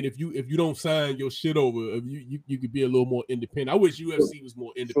 But I mean, if you don't sign your shit over, if you could be a little more independent. I wish UFC was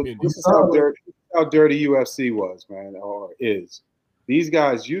more independent. This is how dirty UFC was, man, or is. These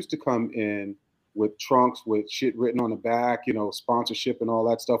guys used to come in with trunks with shit written on the back, you know, sponsorship and all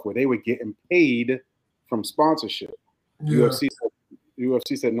that stuff, where they were getting paid from sponsorship. Yeah.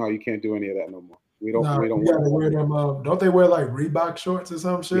 UFC said, no, you can't do any of that no more. We don't wear them. Don't they wear like Reebok shorts or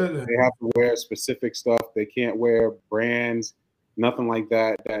some shit? Yeah, they have to wear specific stuff. They can't wear brands, nothing like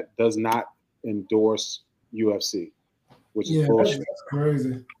that. That does not endorse UFC, which is bullshit. That's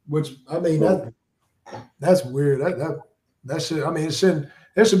crazy. Which I mean, that's weird. That shit. I mean, it shouldn't.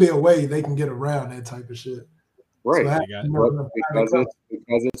 There should be a way they can get around that type of shit. Right. So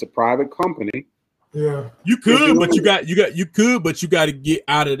because it's a private company. Yeah. You could, but you got to get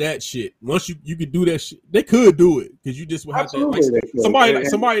out of that shit. Once you could do that shit, they could do it because you just would have to like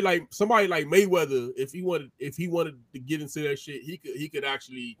somebody like Mayweather. If he wanted to get into that shit, he could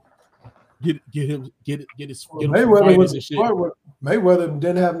actually get him Mayweather was smart with Mayweather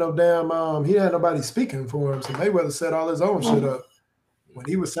didn't have no damn he had nobody speaking for him, so Mayweather set all his own shit up. When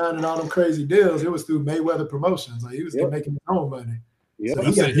he was signing all them crazy deals, it was through Mayweather Promotions. Like he was making his own money. Yeah,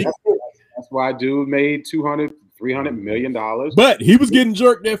 so that's why dude made $200-300 million. But he was getting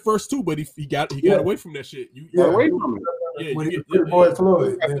jerked that first too. But he got away from that shit. You got away from it. Yeah, when he was boy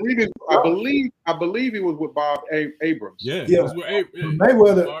Floyd. I believe he was with Bob Abrams. Yeah.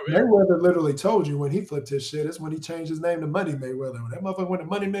 Mayweather literally told you when he flipped his shit. It's when he changed his name to Money Mayweather. When that motherfucker went to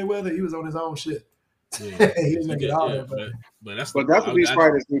Money Mayweather, he was on his own shit. Yeah. He was making all that money. But that's what these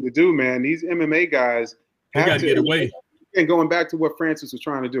fighters need to do, man. These MMA guys got to get away. And going back to what Francis was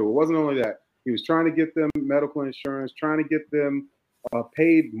trying to do, it wasn't only that. He was trying to get them medical insurance, trying to get them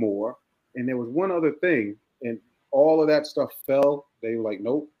paid more. And there was one other thing, and all of that stuff fell. They were like,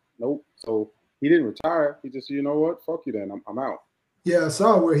 nope. So he didn't retire. He just said, you know what? Fuck you then. I'm out. Yeah, I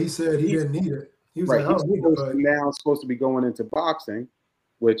saw where he said he didn't need it. He was like, he's now supposed to be going into boxing,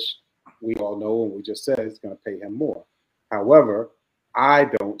 which we all know and we just said it's going to pay him more. However, I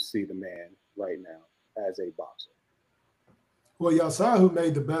don't see the man right now as a boxer. Well, y'all saw who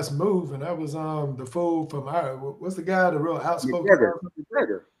made the best move, and that was the fool from what's the guy, the real outspoken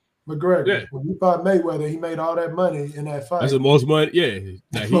McGregor. Yeah. When he fought Mayweather, he made all that money in that fight. That's the most money. Yeah.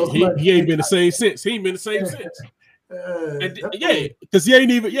 He ain't been the same since. He ain't been the same since. Because he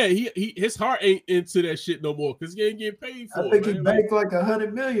ain't even. He his heart ain't into that shit no more. Because he ain't getting paid for it. I think he banked like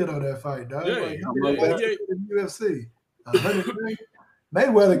 $100 million on that fight, dog. UFC. $100 million.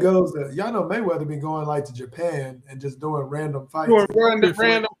 Mayweather goes to, y'all know Mayweather been going like to Japan and just doing random fights. Doing random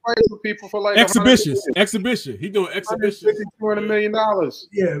fights with people for like exhibition. He doing exhibitions. $200 million.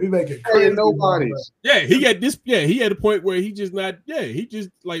 Yeah, we making crazy nobody's. Yeah, he had this. Yeah, he had a point where he just not. Yeah, he just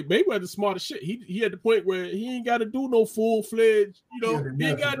like Mayweather smart as shit. He had the point where he ain't got to do no full fledged. He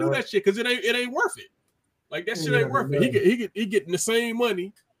ain't got to do that shit because it ain't worth it. Like that shit ain't worth it. He getting the same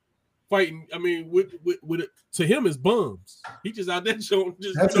money. Fighting, I mean, with it, to him is bums. He just out there showing,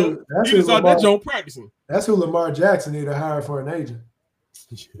 practicing. That's who Lamar Jackson need to hire for an agent.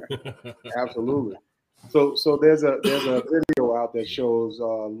 Absolutely. So there's a video out that shows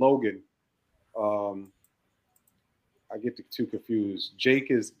Logan. I get the two confused.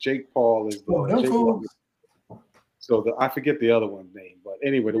 Jake Paul is the. I forget the other one's name, but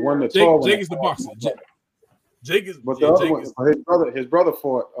anyway, the one that's Jake is the boxer. Jake is, but the other one, his brother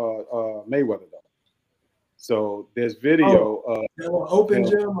fought Mayweather though. So there's video. Open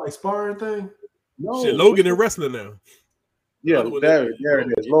gym like sparring thing. No, shit, Logan in wrestling now. Yeah, there it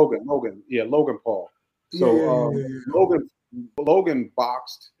is. Logan. Yeah, Logan Paul. So Logan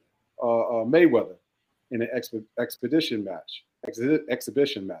boxed Mayweather in an exhibition match.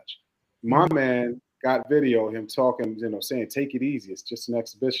 My man got video of him talking, saying, "Take it easy. It's just an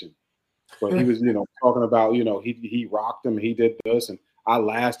exhibition." But he was, talking about, he rocked him, he did this, and I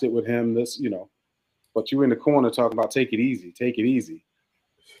lasted with him, this, But you in the corner talking about take it easy, take it easy.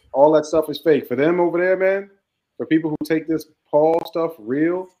 All that stuff is fake. For them over there, man, for people who take this Paul stuff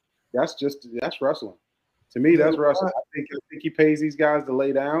real, that's wrestling. To me, that's wrestling. I think he pays these guys to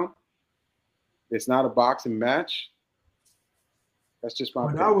lay down. It's not a boxing match. That's just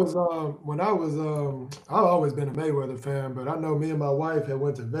my opinion. I've always been a Mayweather fan, but I know me and my wife had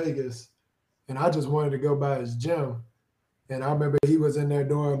went to Vegas. And I just wanted to go by his gym. And I remember he was in there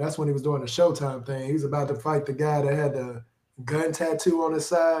that's when he was doing the Showtime thing. He was about to fight the guy that had the gun tattoo on his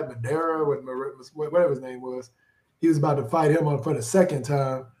side, Madera, whatever his name was. He was about to fight him for the second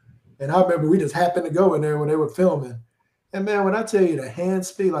time. And I remember we just happened to go in there when they were filming. And man, when I tell you the hand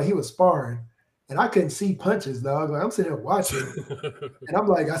speed, like he was sparring, and I couldn't see punches, dog. Like I'm sitting here watching. And I'm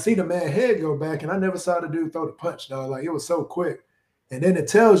like, I see the man head go back, and I never saw the dude throw the punch, dog. Like it was so quick. And then it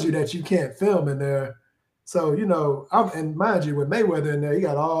tells you that you can't film in there. So, and mind you, with Mayweather in there, he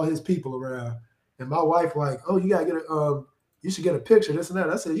got all his people around. And my wife like, oh, you got to you should get a picture, this and that.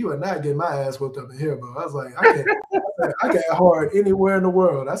 I said, you are not getting my ass whooped up in here, bro. I was like, I get hard anywhere in the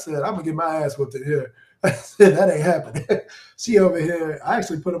world. I said, I'm going to get my ass whooped in here. I said, that ain't happening. She over here, I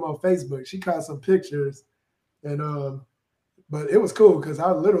actually put them on Facebook. She caught some pictures. And but it was cool because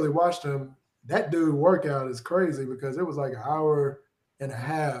I literally watched him. That dude workout is crazy because it was like an hour and a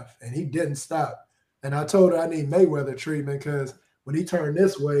half, and he didn't stop. And I told her I need Mayweather treatment because when he turned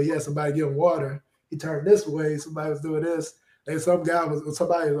this way, he had somebody give him water. He turned this way, somebody was doing this. And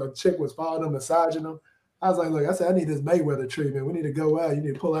a chick was following him, massaging him. I was like, look, I said, I need this Mayweather treatment. We need to go out. You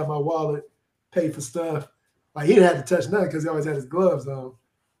need to pull out my wallet, pay for stuff. Like he didn't have to touch nothing because he always had his gloves on.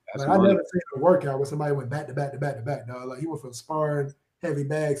 Like, I never seen a workout where somebody went back to back to back to back, dog. Like he went from sparring, heavy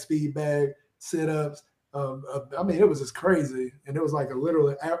bag, speed bag, sit-ups, I mean, it was just crazy, and it was like a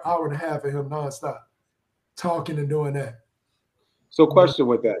literally hour and a half of him nonstop talking and doing that. So, question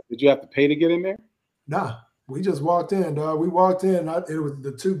with that: did you have to pay to get in there? Nah, we just walked in, dog. We walked in. It was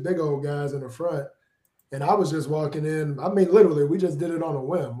the two big old guys in the front, and I was just walking in. I mean, literally, we just did it on a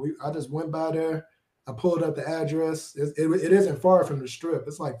whim. I just went by there. I pulled up the address. It isn't far from the Strip.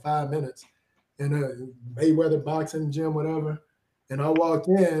 It's like 5 minutes. And Mayweather boxing gym, whatever. And I walked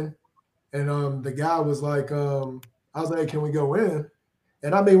in, and the guy was like, I was like, can we go in?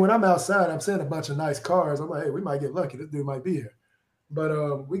 And I mean, when I'm outside, I'm seeing a bunch of nice cars. I'm like, hey, we might get lucky. This dude might be here.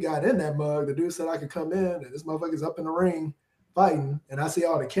 But we got in that mug. The dude said I could come in, and this motherfucker's up in the ring fighting. And I see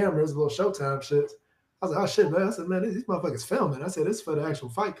all the cameras, little Showtime shit. I was like, oh shit, man. I said, man, these motherfuckers filming. I said, this is for the actual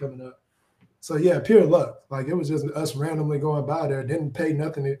fight coming up. So yeah, pure luck. Like it was just us randomly going by there. Didn't pay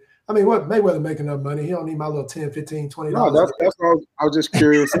nothing. I mean, what Mayweather making enough money? He don't need my little $10, $15, $20. No, that's what I was just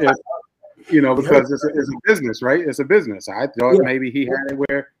curious if, because it's a business, right? It's a business. I thought maybe he had it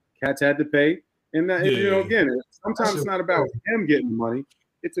where cats had to pay. And that, again, sometimes it's not about him getting the money.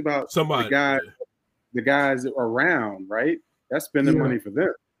 It's about somebody, the guys around, right? That's spending money for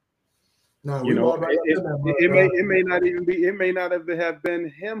them. No, it may not even be. It may not have been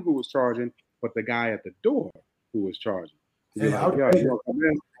him who was charging, but the guy at the door who was charging. Hey, you know, come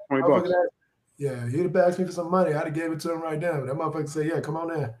in, $20. Yeah, he'd have asked me for some money. I'd have gave it to him right then. But that motherfucker said, yeah, come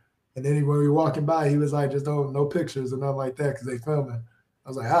on in. And then when we were walking by, he was like, just no pictures and nothing like that because they filming. I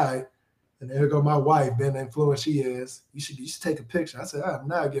was like, all right. And then here go my wife, being the influence she is. You should take a picture. I said, I'm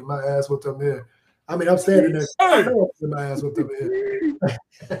not getting my ass whooped up here. I mean, I'm standing there. I know I'm getting my ass whooped up here.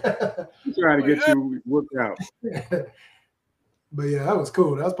 I'm trying to get you whooped out. But yeah, that was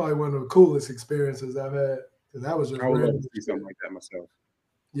cool. That's probably one of the coolest experiences I've had. Because that was just I would random. love to see something like that myself.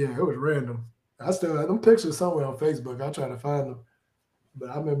 Yeah, it was random. I still have them pictures somewhere on Facebook. I try to find them. But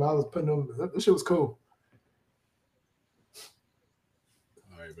I remember I was putting them. This shit was cool.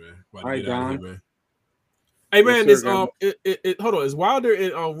 All right, man. All right, Don. Man. Hey man, Yes, this sir, hold on. Is Wilder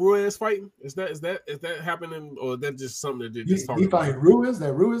and Ruiz fighting? Is that happening, or is that just something that they just talking He fighting Ruiz?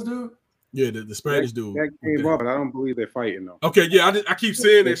 That Ruiz dude? Yeah, the Spanish dude. That came up, but I don't believe they're fighting though. Okay, yeah, I keep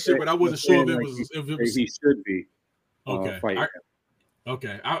saying that shit, but I wasn't sure if it was. He should be. Okay, fighting.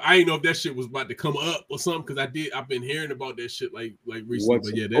 I didn't know if that shit was about to come up or something because I've been hearing about that shit like recently.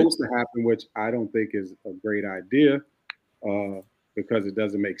 What's but yeah, supposed to happen, which I don't think is a great idea, because it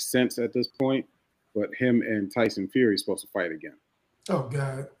doesn't make sense at this point. But him and Tyson Fury is supposed to fight again. Oh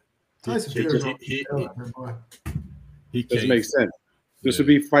God, Tyson Fury. He doesn't make sense. This would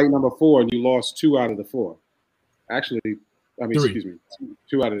be fight number 4, and you lost 2 out of the 4. Actually, I mean, 3. excuse me,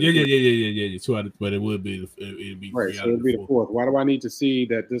 2 out of the yeah, 2 out of, but it would be it'd be right. So it'd be the 4th. Why do I need to see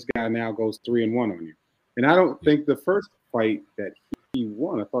that this guy now goes 3-1 on you? And I don't think the first fight that he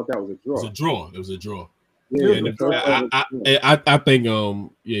won. I thought that was a draw. It was a draw. Yeah, I think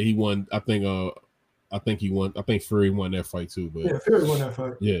he won. I think he won. I think Fury won that fight too. But yeah, Fury won that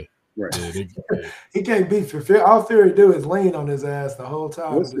fight. Yeah. Right. Yeah, he can't beat Fury. All Fury do is lean on his ass the whole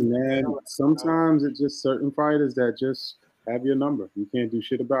time. Listen, man, sometimes it's just certain fighters that just have your number. You can't do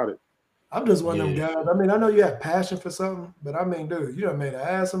shit about it. I'm just one of them guys. I mean, I know you have passion for something, but I mean, dude, you done made an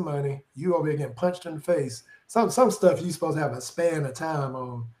ass of money. You over here getting punched in the face. Some stuff you supposed to have a span of time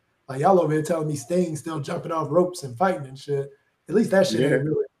on. Like y'all over here telling me Sting still jumping off ropes and fighting and shit. At least that shit ain't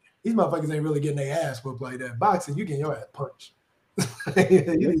really. These motherfuckers ain't really getting their ass whooped like that. Boxing, you getting your ass punched.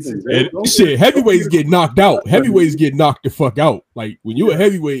 Shit, heavyweights get knocked out. Heavyweights get knocked the fuck out. Like when you're a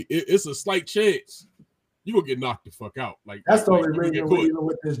heavyweight, it's a slight chance you will get knocked the fuck out. Like that's the only reason even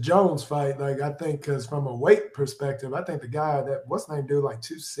with this Jones fight. Like I think because from a weight perspective, I think the guy that what's name do like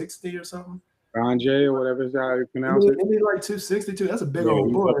 260 or something. Sanjay or whatever is how you pronounce it. Maybe like 262. That's a big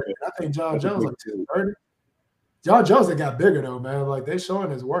old boy. I think John Jones like 230. John Jones that got bigger though, man. Like they showing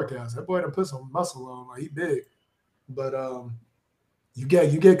his workouts. That boy done put some muscle on. Like he big, but you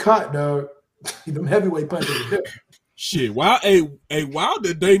get caught, dog. Them heavyweight punches are different. Shit,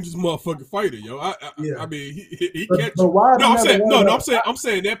 Wilder dangerous motherfucking fighter, yo. I mean, he catch you. I'm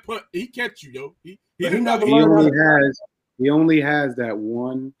saying that punch, he catch you, yo. He only has that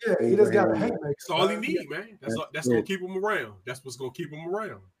one. Yeah, he just got a haymaker. That's all he needs, man. That's gonna keep him around. That's what's gonna keep him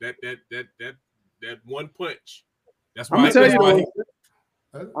around. That one punch. That's why.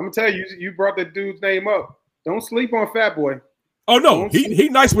 I'm gonna tell you. You brought the dude's name up. Don't sleep on Fat Boy. Oh no, he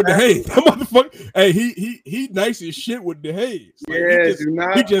nice with the hands. That motherfucker. Hey, he nice as shit with the hands. Like,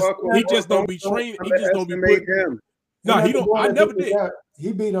 he just don't be trained. He just don't be put him. No, he don't. I never did.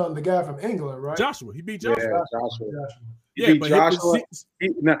 He beat on the guy from England, right? Joshua. He beat Joshua. Yeah, Joshua. Yeah, beat Joshua.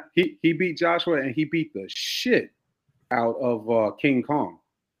 He beat Joshua and he beat the shit out of King Kong.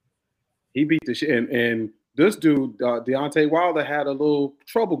 He beat the shit. And this dude, Deontay Wilder, had a little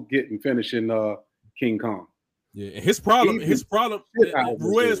trouble finishing King Kong. Yeah, and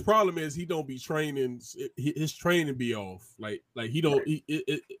Ruiz's problem is he don't be training. His training be off. Like he don't.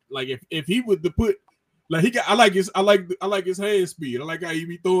 Like if he would to put, like he got. I like his hand speed. I like how he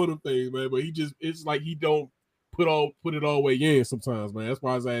be throwing them things, man. But it's like he don't put it all the way in sometimes, man. That's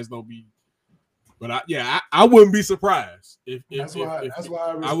why his ass don't be. But I wouldn't be surprised if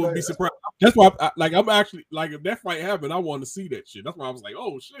I wouldn't be surprised. That's why I'm actually like, if that fight happened, I want to see that shit. That's why I was like,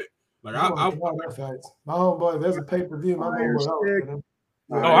 oh shit. Like my homeboy, there's a pay-per-view. My homeboy.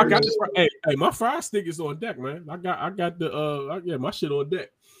 I got this. Hey, my fire stick is on deck, man. I got the my shit on deck.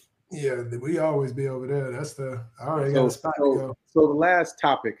 Yeah, we always be over there. That's I already got a spot to go. So the last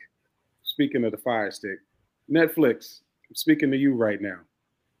topic, speaking of the fire stick, Netflix. I'm speaking to you right now.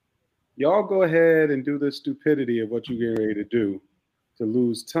 Y'all go ahead and do the stupidity of what you're getting ready to do to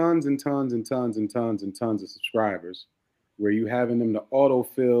lose tons and tons and tons and tons and tons of subscribers, where you having them to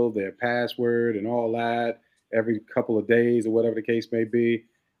autofill their password and all that every couple of days or whatever the case may be.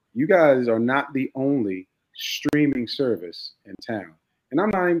 You guys are not the only streaming service in town. And I'm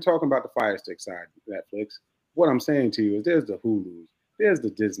not even talking about the Fire Stick side of Netflix. What I'm saying to you is there's the Hulu, there's the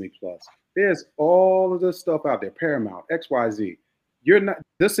Disney Plus, there's all of this stuff out there, Paramount, XYZ.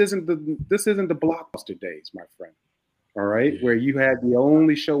 This isn't the Blockbuster days, my friend. All right, where you had the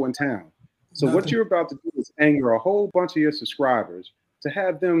only show in town. So what you're about to do is anger a whole bunch of your subscribers to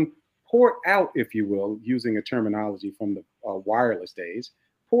have them port out, if you will, using a terminology from the wireless days,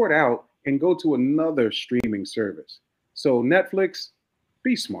 port out and go to another streaming service. So Netflix,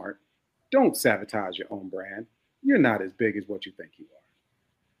 be smart. Don't sabotage your own brand. You're not as big as what you think you are.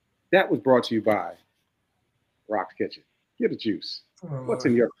 That was brought to you by Rock's Kitchen. Get a juice. What's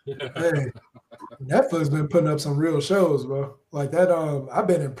in your? Hey, Netflix been putting up some real shows, bro. Like that. I've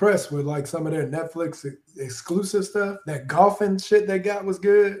been impressed with like some of their Netflix exclusive stuff. That golfing shit they got was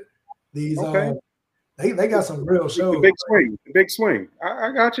good. These they got some real shows. The big swing.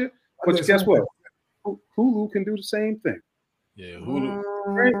 I got you. But guess what? Hulu can do the same thing. Yeah, Hulu.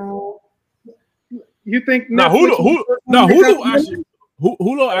 Right? You think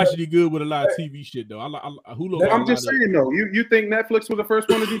Hulu actually good with a lot of TV shit though. Hulu. I'm just saying though. You think Netflix was the first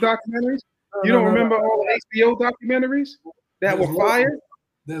one to do documentaries? You don't remember all the HBO documentaries that were fire?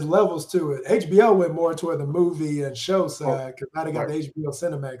 There's levels to it. HBO went more toward the movie and show side because now they got the HBO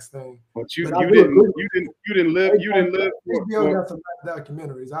Cinemax thing. But you didn't live. HBO got some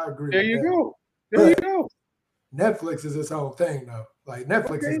documentaries. I agree. There you go. There you go. Netflix is its own thing though. Like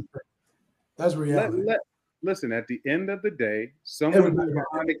Netflix is. That's reality. Listen, at the end of the day, someone who's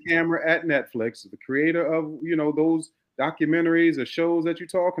behind the camera at Netflix, the creator of those documentaries or shows that you're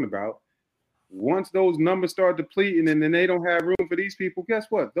talking about, once those numbers start depleting and then they don't have room for these people, guess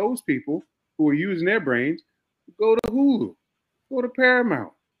what? Those people who are using their brains go to Hulu, go to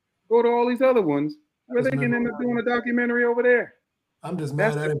Paramount, go to all these other ones where they can end up doing a documentary over there. I'm just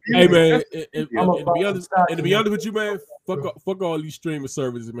mad at it. Hey man, and to be honest with you, man, fuck all these streaming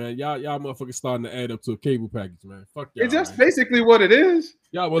services, man. Y'all motherfuckers starting to add up to a cable package, man. Fuck y'all. It's just basically what it is.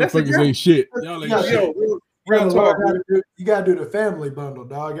 Y'all motherfuckers ain't shit. Y'all ain't shit. Real talk. You gotta do the family bundle,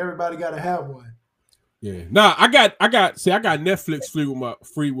 dog. Everybody gotta have one. Yeah. Nah, I got Netflix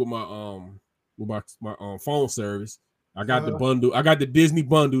free with my phone service. I got the bundle. I got the Disney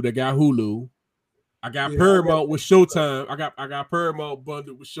bundle that got Hulu. I got Paramount with Showtime. I got Paramount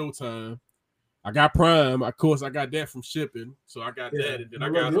bundled with Showtime. I got Prime. Of course, I got that from shipping. So I got that, and then I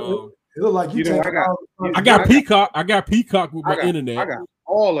got it look like I got Peacock. I got Peacock with my internet. I got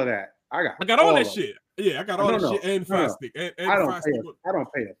all of that. I got all that shit. Yeah, I got all that shit and Fire Stick. I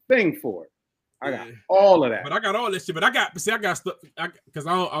don't pay a thing for it. I got all of that. But I got all that shit. But I got stuff because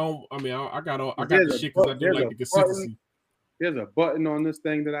I got the shit because I do like the consistency. There's a button on this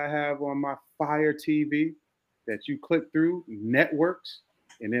thing that I have on my Fire TV that you click through networks,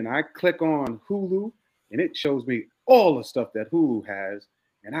 and then I click on Hulu, and it shows me all the stuff that Hulu has,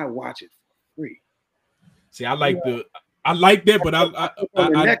 and I watch it for free. See, I like that, but I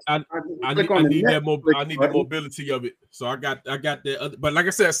need the mobility of it. So I got that other, but like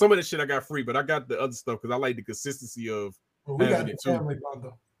I said, some of the shit I got free, but I got the other stuff because I like the consistency of having it too. Family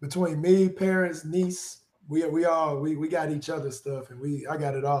bundle between me, parents, niece. We got each other's stuff, and I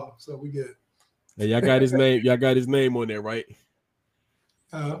got it all, so we good. Yeah, y'all got his name. Y'all got his name on there, right?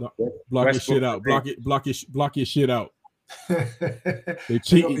 Block your shit out. Block your shit out. They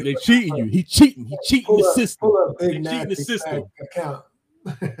cheating you. He cheating the system. They cheating the system. Account.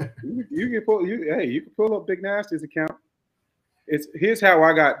 you can pull up Big Nasty's account. Here's how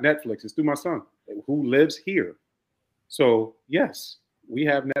I got Netflix. It's through my son who lives here. So yes, we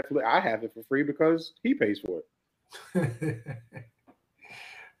have Netflix. I have it for free because he pays for it.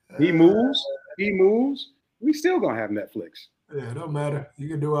 He moves. We still gonna have Netflix. Yeah, it don't matter. You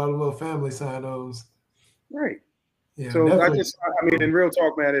can do all the little family sign-ons. Right. Yeah. So Netflix, I mean, in real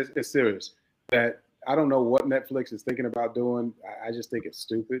talk, man, it's serious. That I don't know what Netflix is thinking about doing. I just think it's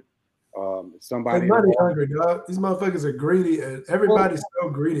stupid. Somebody money hungry, dog. These motherfuckers are greedy. Everybody's so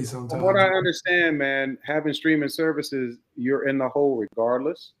greedy sometimes. From what I understand, man, having streaming services, you're in the hole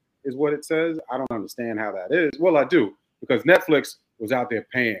regardless, is what it says. I don't understand how that is. Well, I do, because Netflix was out there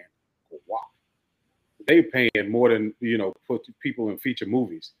paying. Wow. They paying more than, put people in feature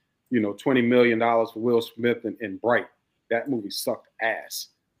movies. $20 million for Will Smith in Bright. That movie sucked ass,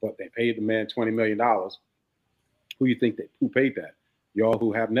 but they paid the man $20 million. Who you think who paid that? Y'all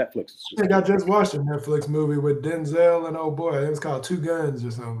who have Netflix. I think I just watched a Netflix movie with Denzel and oh boy, it was called Two Guns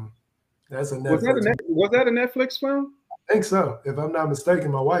or something. That's a Netflix. Was that a Netflix film? I think so. If I'm not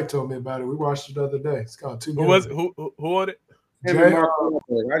mistaken, my wife told me about it. We watched it the other day. It's called Two Guns. Who was it? Who on it? Mark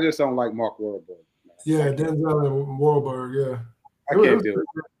Wahlberg. I just don't like Mark Wahlberg. Yeah, Denzel and Wahlberg. Yeah, I can't deal with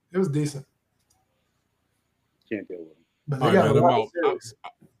it. It was decent. Can't deal with it. But they got I'm out.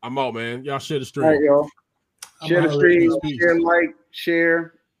 I'm out, man. Y'all share the stream. All right, y'all. Share the stream. Share,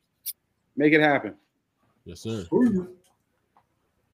 share. Make it happen. Yes, sir. Ooh.